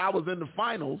that I was in the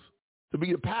finals to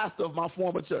be the pastor of my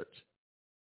former church.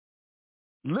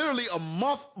 Literally a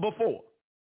month before.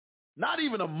 Not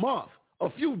even a month, a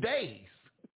few days.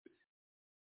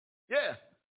 Yeah.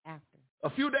 After. A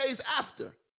few days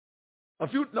after.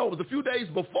 It was a few days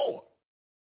before.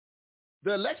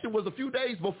 The election was a few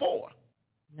days before.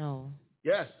 No.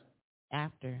 Yes.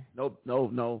 After. No.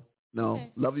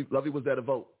 Okay. Lovey was there to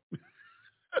vote.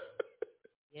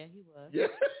 Yeah, he was. Yeah.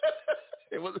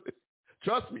 It was.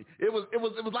 Trust me. It was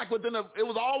like it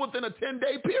was all within a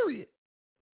 10-day period.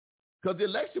 Because the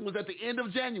election was at the end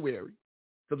of January.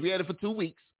 Because we had it for 2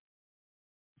 weeks.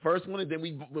 First one, and then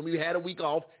when we had a week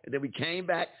off, and then we came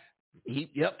back.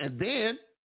 And then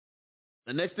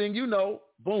the next thing you know,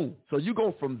 boom. So you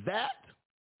go from that,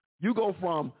 you go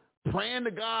from praying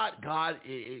to God,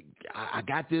 I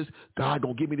got this. God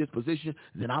gonna give me this position.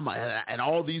 Then and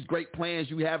all these great plans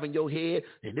you have in your head,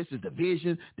 and this is the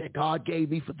vision that God gave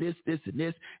me for this, and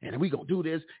this, and we gonna do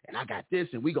this, and I got this,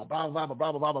 and we gonna blah blah blah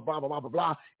blah blah blah blah blah blah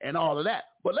blah, and all of that.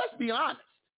 But let's be honest.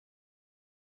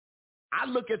 I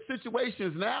look at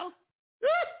situations now,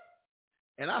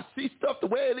 and I see stuff the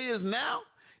way it is now,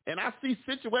 and I see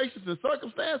situations and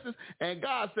circumstances, and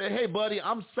God said, hey, buddy,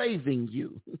 I'm saving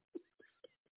you.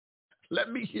 Let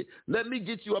me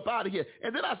get you up out of here.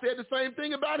 And then I said the same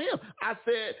thing about him. I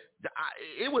said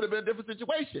it would have been a different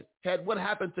situation had what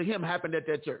happened to him happened at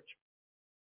that church.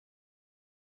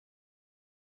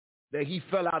 That he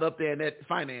fell out up there in that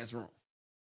finance room.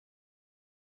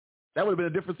 That would have been a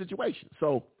different situation.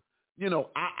 So,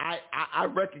 I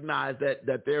recognize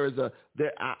that there is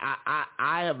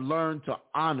I have learned to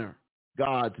honor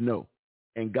God's no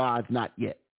and God's not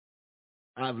yet.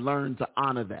 I've learned to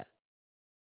honor that.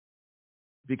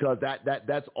 Because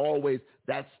that's always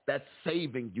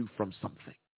saving you from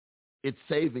something. It's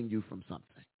saving you from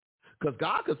something. Because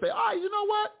God could say, all right, you know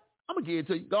what? I'm gonna give it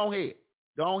to you. Go ahead.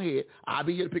 I'll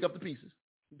be here to pick up the pieces.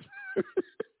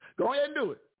 Go ahead and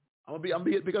do it. I'm gonna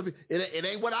be here to pick up the pieces. It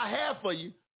ain't what I have for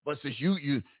you, but since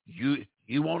you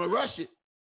want to rush it,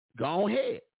 go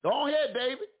ahead,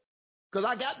 David. Because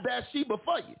I got Bathsheba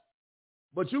for you,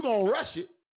 but you gonna rush it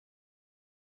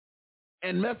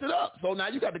and mess it up. So now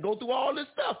you got to go through all this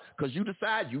stuff because you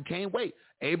decide you can't wait.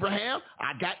 Abraham,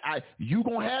 you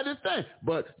going to have this thing,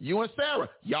 but you and Sarah,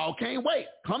 y'all can't wait.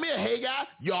 Come here, Hagar,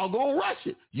 y'all going to rush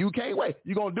it. You can't wait.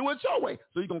 You're going to do it your way.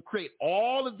 So you're going to create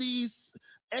all of these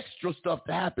extra stuff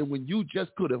to happen when you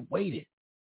just could have waited.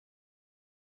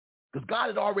 Because God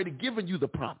had already given you the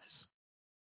promise.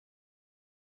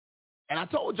 And I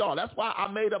told y'all, that's why I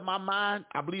made up my mind.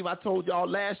 I believe I told y'all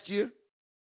last year,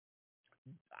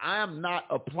 I am not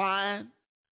applying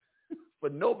for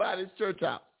nobody's church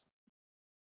house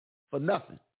for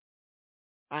nothing.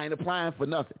 I ain't applying for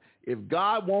nothing. If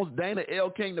God wants Dana L.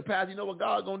 King to pass, you know what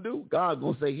God's going to do? God's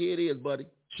going to say, here it is, buddy.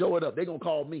 Show it up. They're going to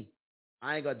call me.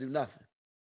 I ain't got to do nothing.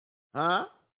 Huh?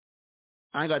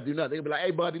 I ain't got to do nothing. They're going to be like,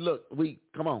 hey, buddy, look,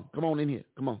 come on in here.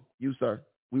 Come on, you, sir.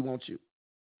 We want you.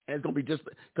 And it's going to be just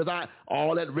because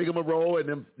all that rigmarole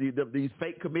and these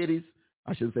fake committees.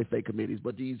 I shouldn't say fake committees,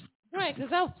 but these. Right, because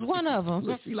that was one of them.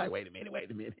 Look, she like, wait a minute.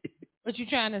 What you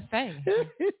trying to say?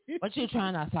 What you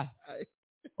trying to say?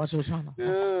 What you trying to say?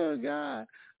 Oh, God.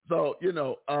 So,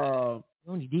 you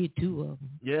only did 2 of them.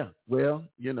 Yeah, well,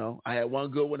 I had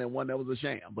one good one and one that was a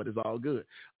sham, but it's all good.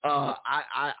 I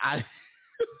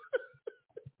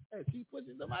keep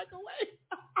pushing the mic away.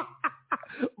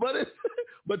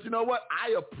 But you know what?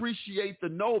 I appreciate the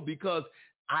no because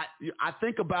I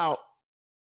think about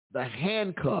the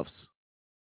handcuffs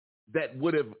that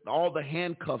would have, all the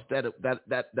handcuffs that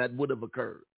would have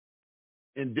occurred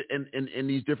in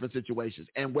these different situations.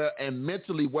 And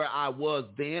mentally where I was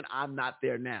then, I'm not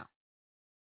there now.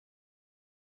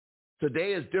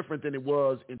 Today is different than it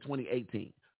was in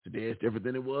 2018. Today is different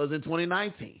than it was in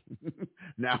 2019.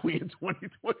 Now we in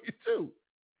 2022.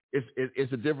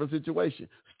 It's a different situation.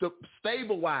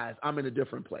 Stable-wise, I'm in a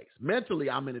different place. Mentally,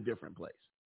 I'm in a different place.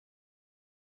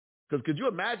 Because could you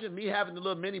imagine me having the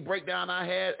little mini breakdown I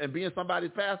had and being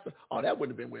somebody's pastor? Oh, that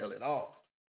wouldn't have been well at all.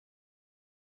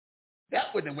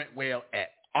 That wouldn't have went well at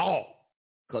all.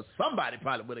 Because somebody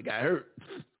probably would have got hurt.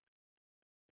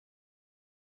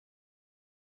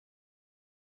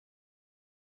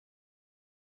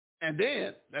 And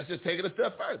then, let's just take it a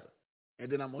step further.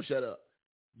 And then I'm going to shut up.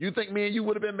 You think me and you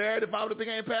would have been married if I would have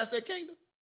became pastor at Kingdom?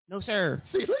 No, sir.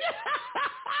 See, look at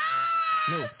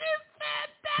no. She said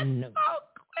that no. so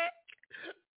quick.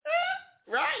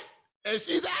 Right? And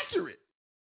she's accurate.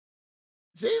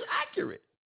 She's accurate.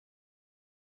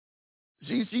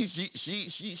 She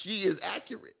is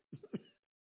accurate.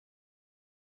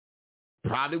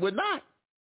 Probably would not.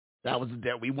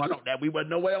 We were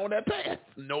nowhere on that path.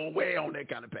 Nowhere on that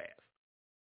kind of path.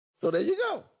 So there you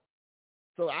go.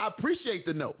 So I appreciate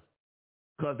the no.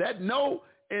 Because that no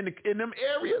in them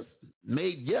areas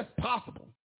made yes possible.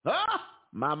 Huh?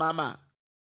 My.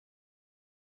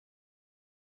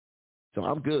 So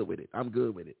I'm good with it.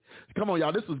 Come on,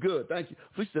 y'all. This was good. Thank you.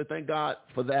 Please say thank God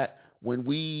for that. When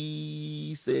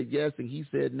we said yes and he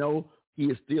said no, he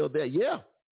is still there. Yeah.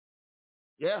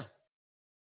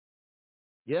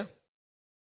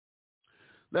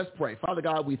 Let's pray. Father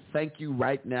God, we thank you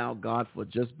right now, God, for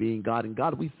just being God. And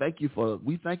God, we thank you for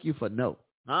no.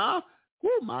 Huh?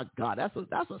 Oh my God, that's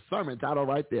a sermon title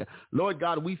right there. Lord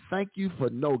God, we thank you for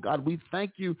no. God, we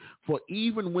thank you for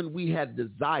even when we had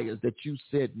desires that you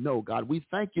said no. God, we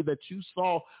thank you that you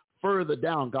saw further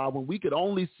down, God, when we could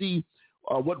only see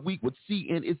what we would see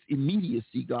in its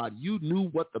immediacy, God. You knew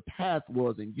what the path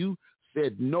was, and you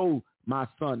said, no, my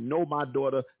son, no, my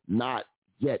daughter, not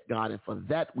yet, God. And for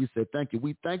that, we say thank you.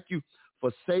 We thank you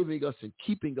for saving us and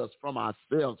keeping us from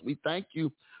ourselves. We thank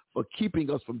you for keeping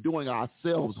us from doing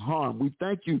ourselves harm. We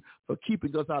thank you for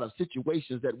keeping us out of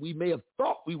situations that we may have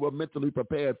thought we were mentally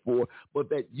prepared for, but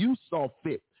that you saw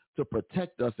fit to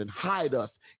protect us and hide us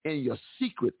in your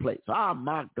secret place. Ah,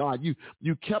 my God, you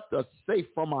kept us safe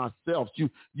from ourselves.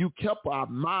 You kept our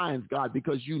minds, God,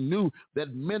 because you knew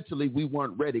that mentally we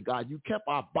weren't ready, God. You kept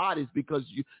our bodies because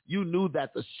you knew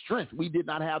that the strength, we did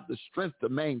not have the strength to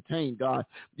maintain, God.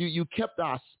 You kept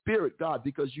our spirit, God,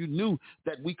 because you knew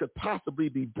that we could possibly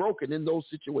be broken in those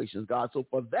situations, God. So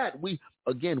for that, we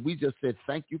just said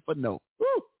thank you for no.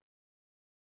 Woo!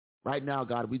 Right now,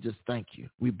 God, we just thank you.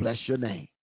 We bless your name.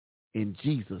 In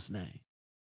Jesus' name,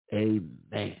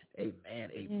 amen.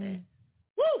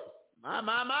 Woo!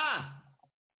 My.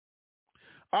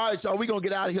 All right, y'all, we're going to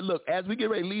get out of here. Look, as we get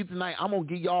ready to leave tonight, I'm going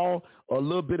to give y'all a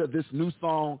little bit of this new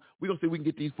song. We're going to see if we can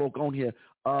get these folk on here.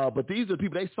 But these are the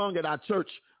people, they sung at our church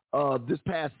this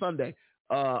past Sunday.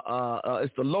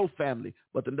 It's the Lowe family.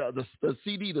 But the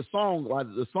CD, the song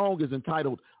is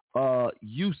entitled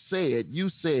You Said,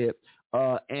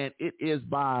 and it is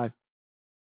by...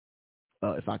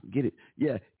 if I can get it.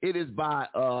 Yeah, it is by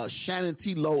Shannon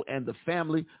T. Lowe and the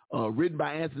family, written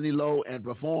by Anthony Lowe and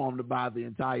performed by the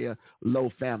entire Lowe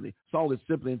family. The song is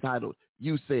simply entitled,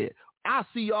 You Said. I'll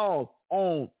see y'all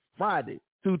on Friday.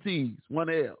 2 T's, 1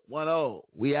 L, 1 O.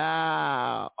 We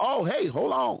are. Oh, hey,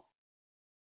 hold on.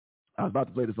 I was about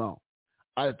to play the song.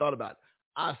 I just thought about it.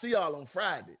 I'll see y'all on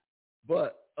Friday.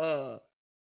 But y'all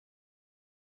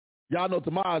know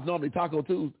tomorrow is normally Taco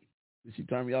Tuesday. Did she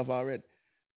turn me off already?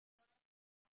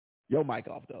 Your mic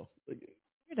off, though.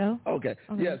 You know. Okay.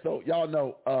 Yeah, so y'all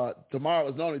know tomorrow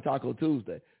is normally Taco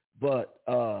Tuesday, but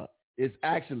it's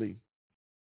actually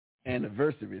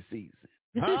anniversary season.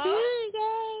 Huh?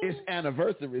 It's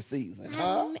anniversary season.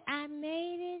 Huh? I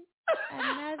made it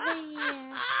another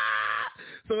year.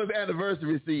 So it's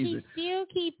anniversary season. She's still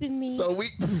keeping me. So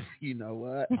you know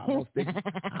what?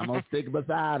 I'm gonna stick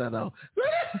beside her, though.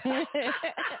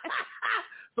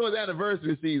 So it's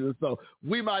anniversary season, so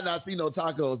we might not see no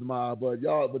tacos tomorrow, but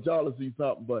y'all will see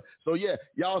something. But so yeah,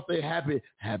 y'all say happy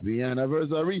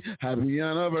anniversary, happy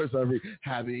anniversary,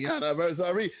 happy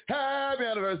anniversary, happy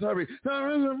anniversary,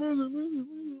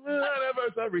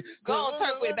 anniversary. Go on,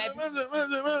 Turk with it, baby.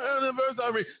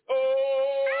 Anniversary.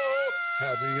 Oh,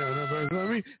 happy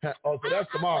anniversary. Oh, so that's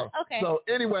tomorrow. Okay. So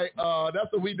anyway,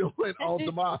 that's what we doing on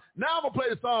tomorrow. Now I'm gonna play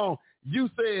the song You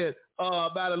Said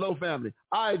by the Lowe family.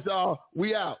 All right, y'all,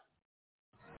 we out.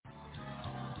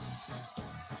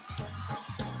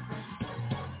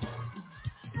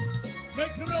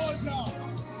 Make some noise,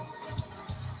 y'all.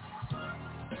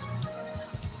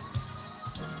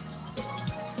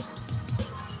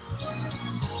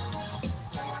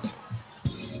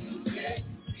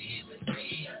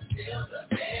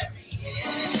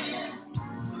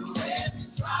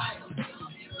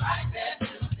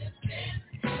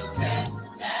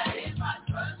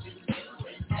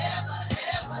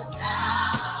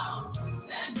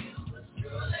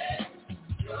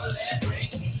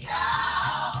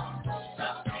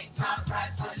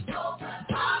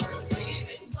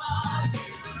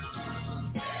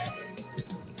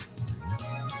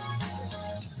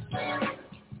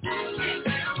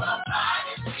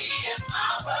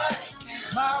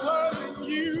 My word in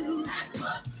you.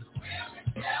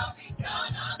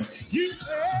 You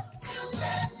said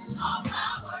all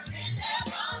power in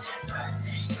heaven and earth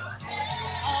in your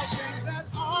hand. All things that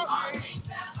are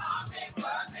made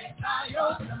perfect by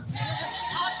your command.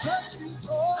 I trust you,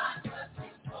 Lord. I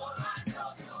know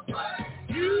your word.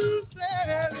 You said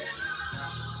it.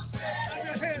 Let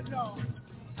your hands y'all.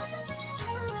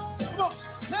 Come on,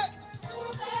 let's.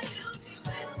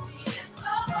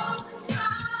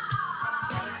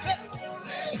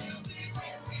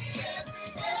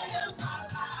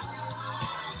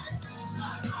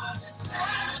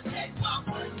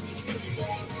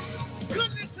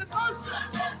 Goodness and mercy,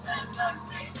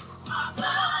 my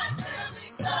mind will be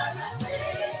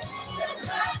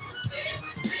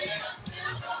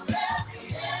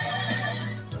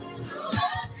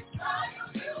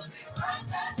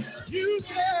you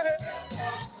said it.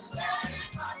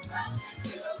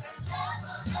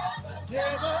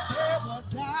 Never, ever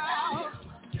down.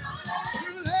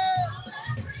 You let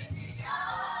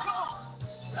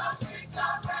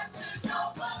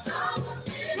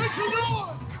make the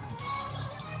Lord.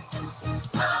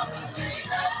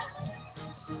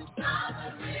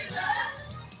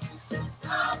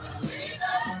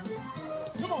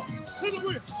 Come on, to the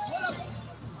wheel. Whatever.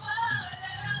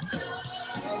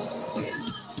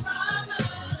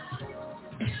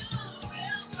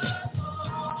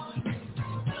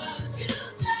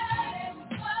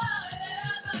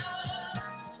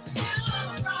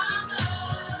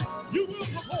 You will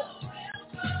perform.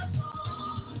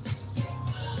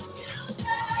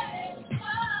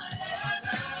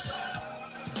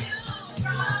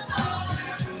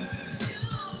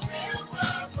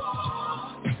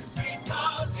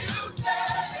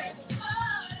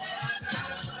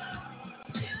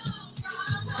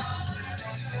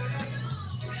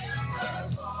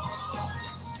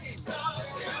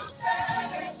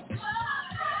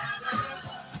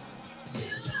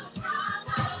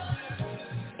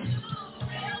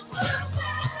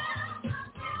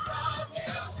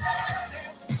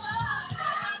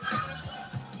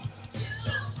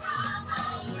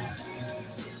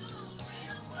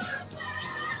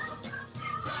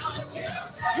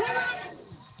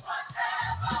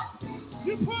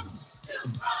 You put,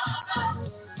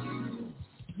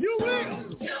 you will.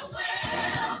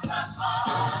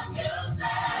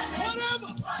 Whatever.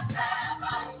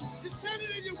 You said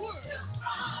it in your word.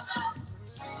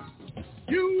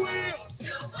 You will.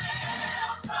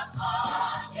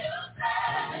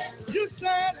 You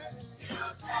said it.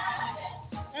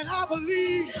 And I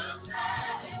believe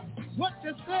what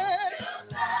you said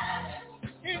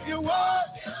in your word.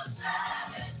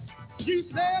 You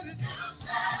said it.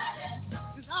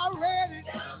 I read it.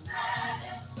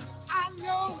 I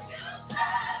know it.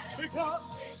 Because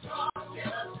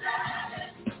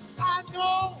I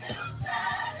know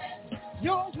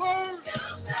your word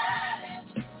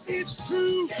is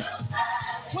true.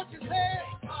 What you said,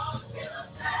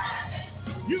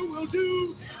 you will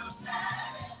do.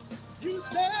 You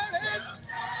said it.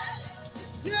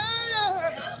 Yeah.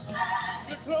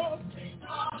 Because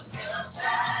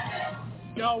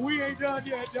y'all, we ain't done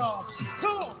yet, y'all.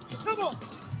 Come on, come on.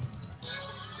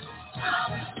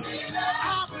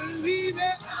 I believe it.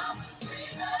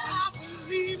 I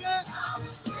believe it.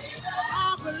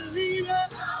 I believe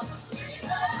it.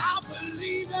 I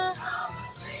believe it.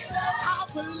 I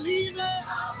believe it.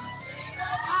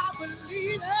 I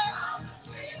believe it.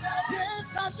 Yes,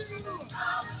 I do.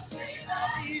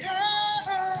 Yeah.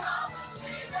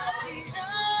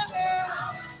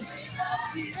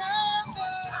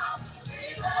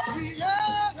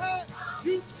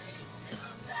 You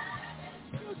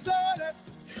said it.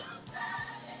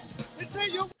 It's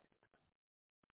in your